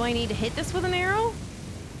 do I need to hit this with an arrow?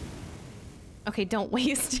 Okay, don't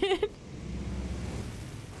waste it.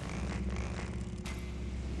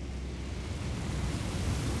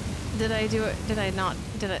 Did I do it? Did I not?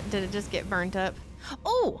 Did it just get burnt up?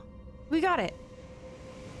 Oh! We got it.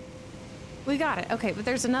 We got it. Okay, but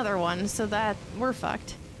there's another one, so that we're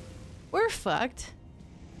fucked. We're fucked.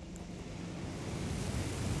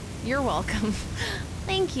 You're welcome.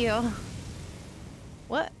 Thank you.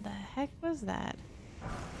 What the heck was that?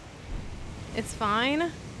 It's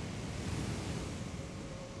fine.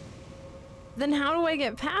 Then how do I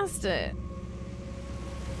get past it?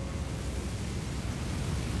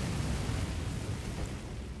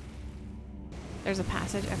 There's a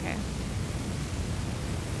passage, okay.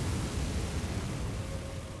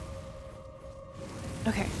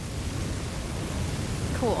 Okay.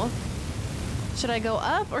 Cool. Should I go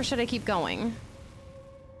up or should I keep going?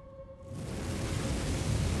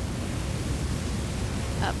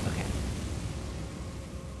 Up, okay.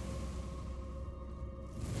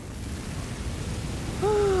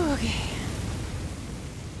 Ooh, okay.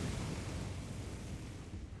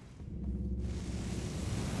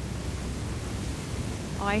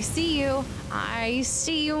 Oh, I see you. I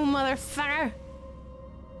see you, motherfucker.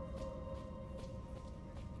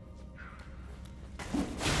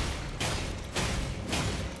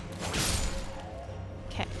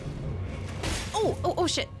 Okay. Oh,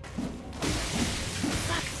 shit.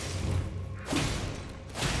 Fuck.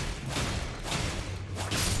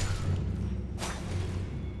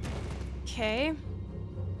 Okay.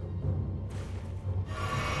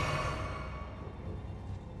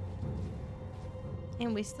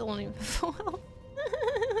 And we still don't even have full health.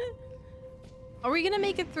 Are we gonna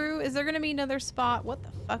make it through? Is there gonna be another spot? What the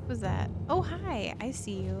fuck was that? Oh, hi. I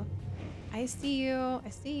see you. I see you. I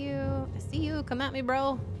see you. I see you. Come at me,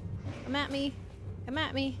 bro. Come at me. Come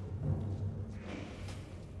at me.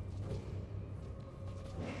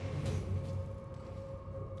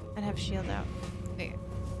 I'd have shield out. Okay.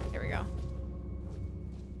 There we go.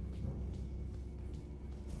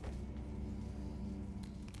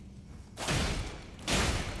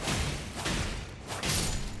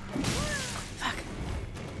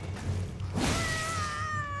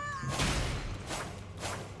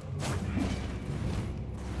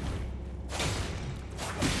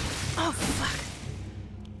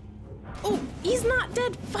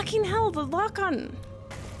 Fucking hell, the lock on.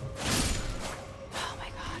 Oh my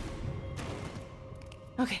god.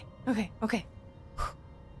 Okay.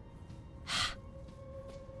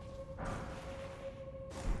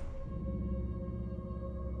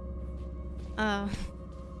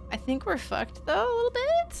 I think we're fucked though, a little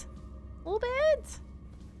bit. A little bit.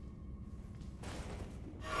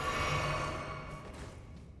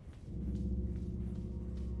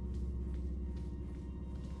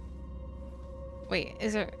 Wait,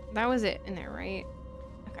 is there... That was it in there, right?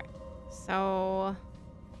 Okay. So...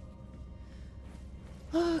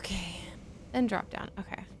 Okay. Then drop down.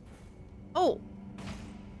 Okay. Oh!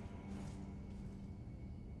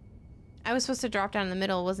 I was supposed to drop down in the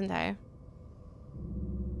middle, wasn't I?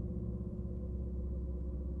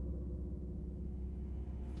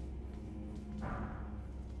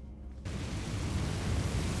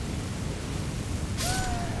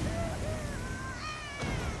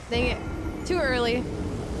 Dang it. Too early.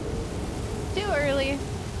 Too early.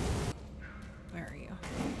 Where are you?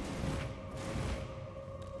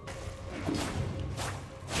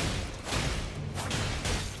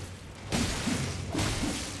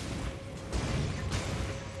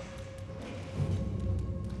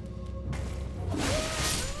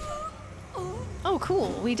 Oh, cool.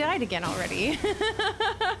 We died again already.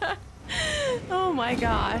 Oh my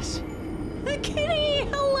gosh. Kitty,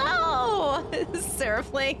 hello! Sarah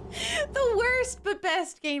playing the worst but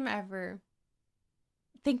best game ever.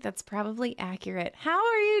 I think that's probably accurate. How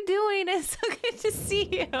are you doing? It's so good to see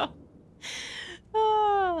you.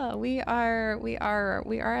 Oh, we are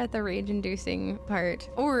at the rage-inducing part,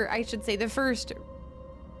 or I should say the first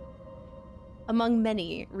among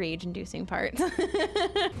many rage-inducing parts.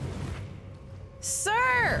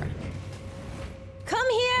 Sir, come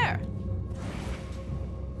here.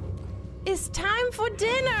 It's time for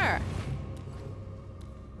dinner.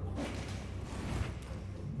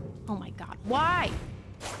 Oh my god, why?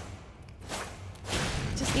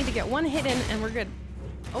 Just need to get one hit in and we're good.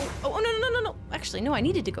 Oh, no. Actually, no, I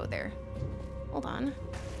needed to go there. Hold on.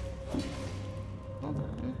 Hold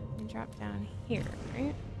on. Let me drop down here,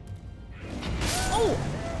 right? Oh!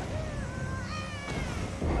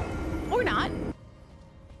 Or not.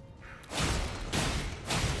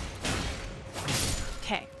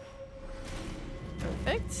 Okay.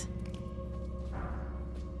 Perfect.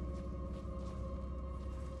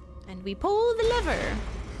 And we pull the lever.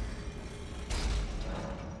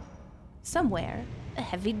 Somewhere, a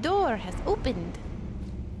heavy door has opened.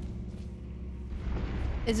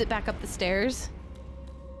 Is it back up the stairs?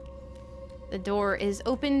 The door is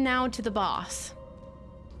open now to the boss.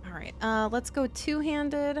 All right, let's go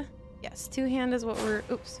two-handed. Yes, two-hand is what we're,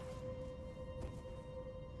 oops.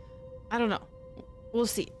 I don't know. We'll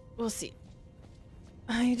see. We'll see.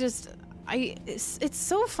 It's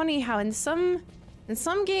so funny how in some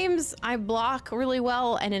games I block really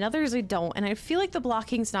well and in others I don't, and I feel like the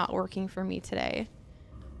blocking's not working for me today.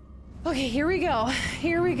 Okay, here we go.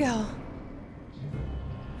 Here we go.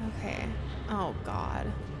 Okay. Oh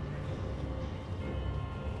god.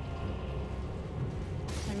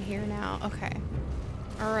 I'm here now. Okay.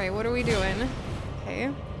 All right, what are we doing?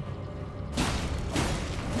 Okay.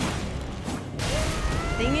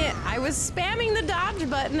 Dang it, I was spamming the dodge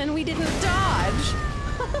button and we didn't dodge.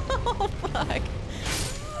 Oh, fuck.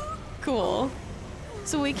 Cool.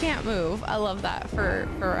 So we can't move. I love that for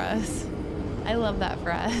us. I love that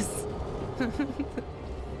for us.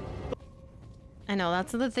 I know,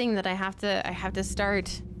 that's the thing that I have to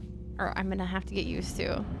start, or I'm gonna have to get used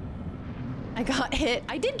to. I got hit.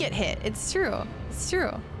 I did get hit. It's true. It's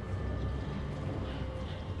true.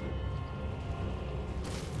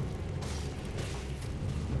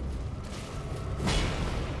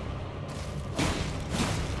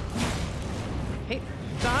 Okay,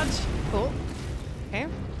 dodge. Cool. Okay.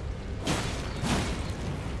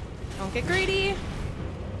 Don't get greedy.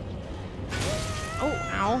 Oh,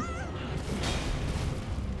 ow.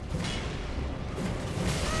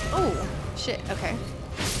 Oh, shit. Okay.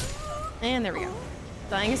 And there we go.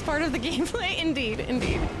 Dying is part of the gameplay. Indeed,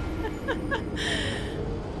 indeed.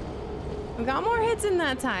 We got more hits in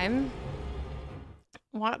that time.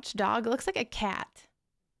 Watchdog. It looks like a cat.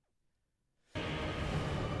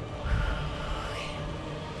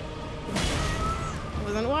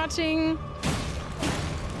 Wasn't watching.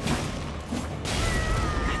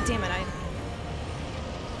 God damn it,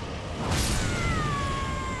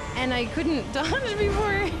 and I couldn't dodge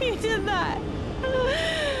before he did that.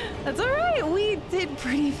 That's all right. We did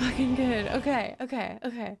pretty fucking good. Okay, okay,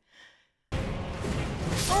 okay.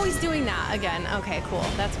 Oh, he's doing that again. Okay, cool.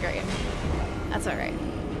 That's great. That's all right.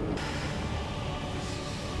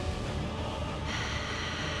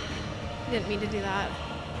 Didn't mean to do that.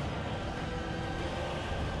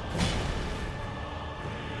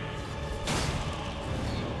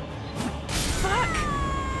 Fuck!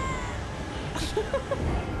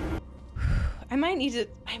 I might need to,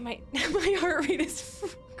 my heart rate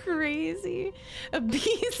is crazy. A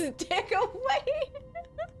bee's dick away.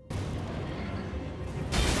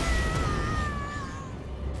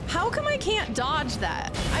 How come I can't dodge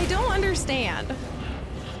that? I don't understand.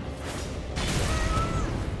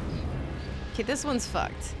 Okay, this one's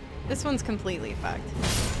fucked. This one's completely fucked.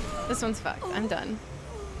 This one's fucked. I'm done.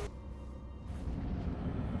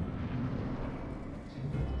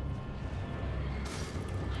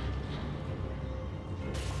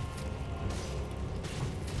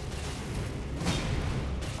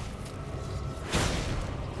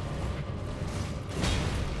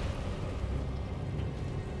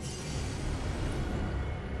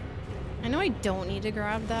 I know I don't need to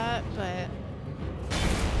grab that, but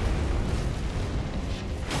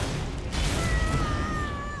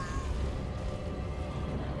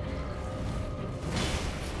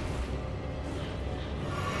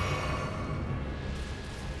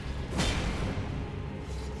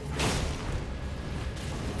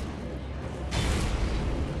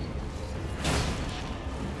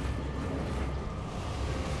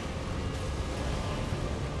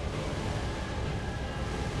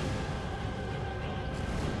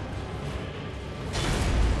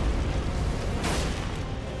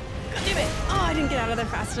I didn't get out of there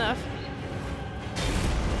fast enough.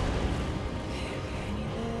 Okay, I need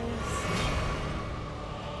this.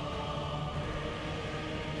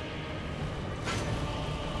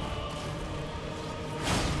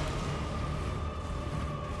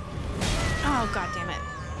 Oh, god damn it.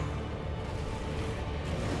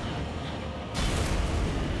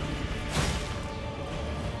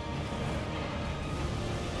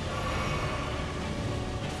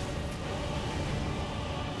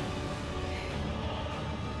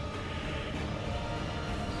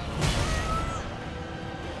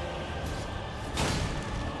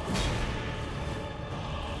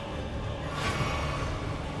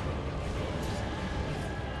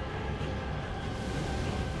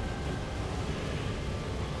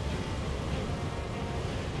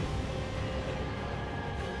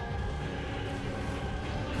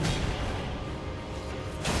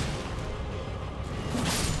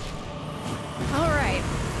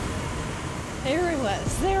 There it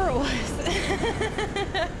was.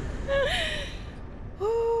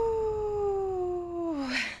 Ooh,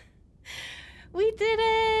 we did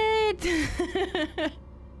it!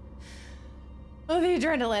 Oh, the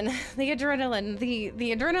adrenaline, the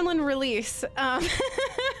adrenaline release.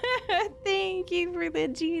 Thank you for the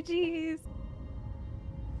GGs.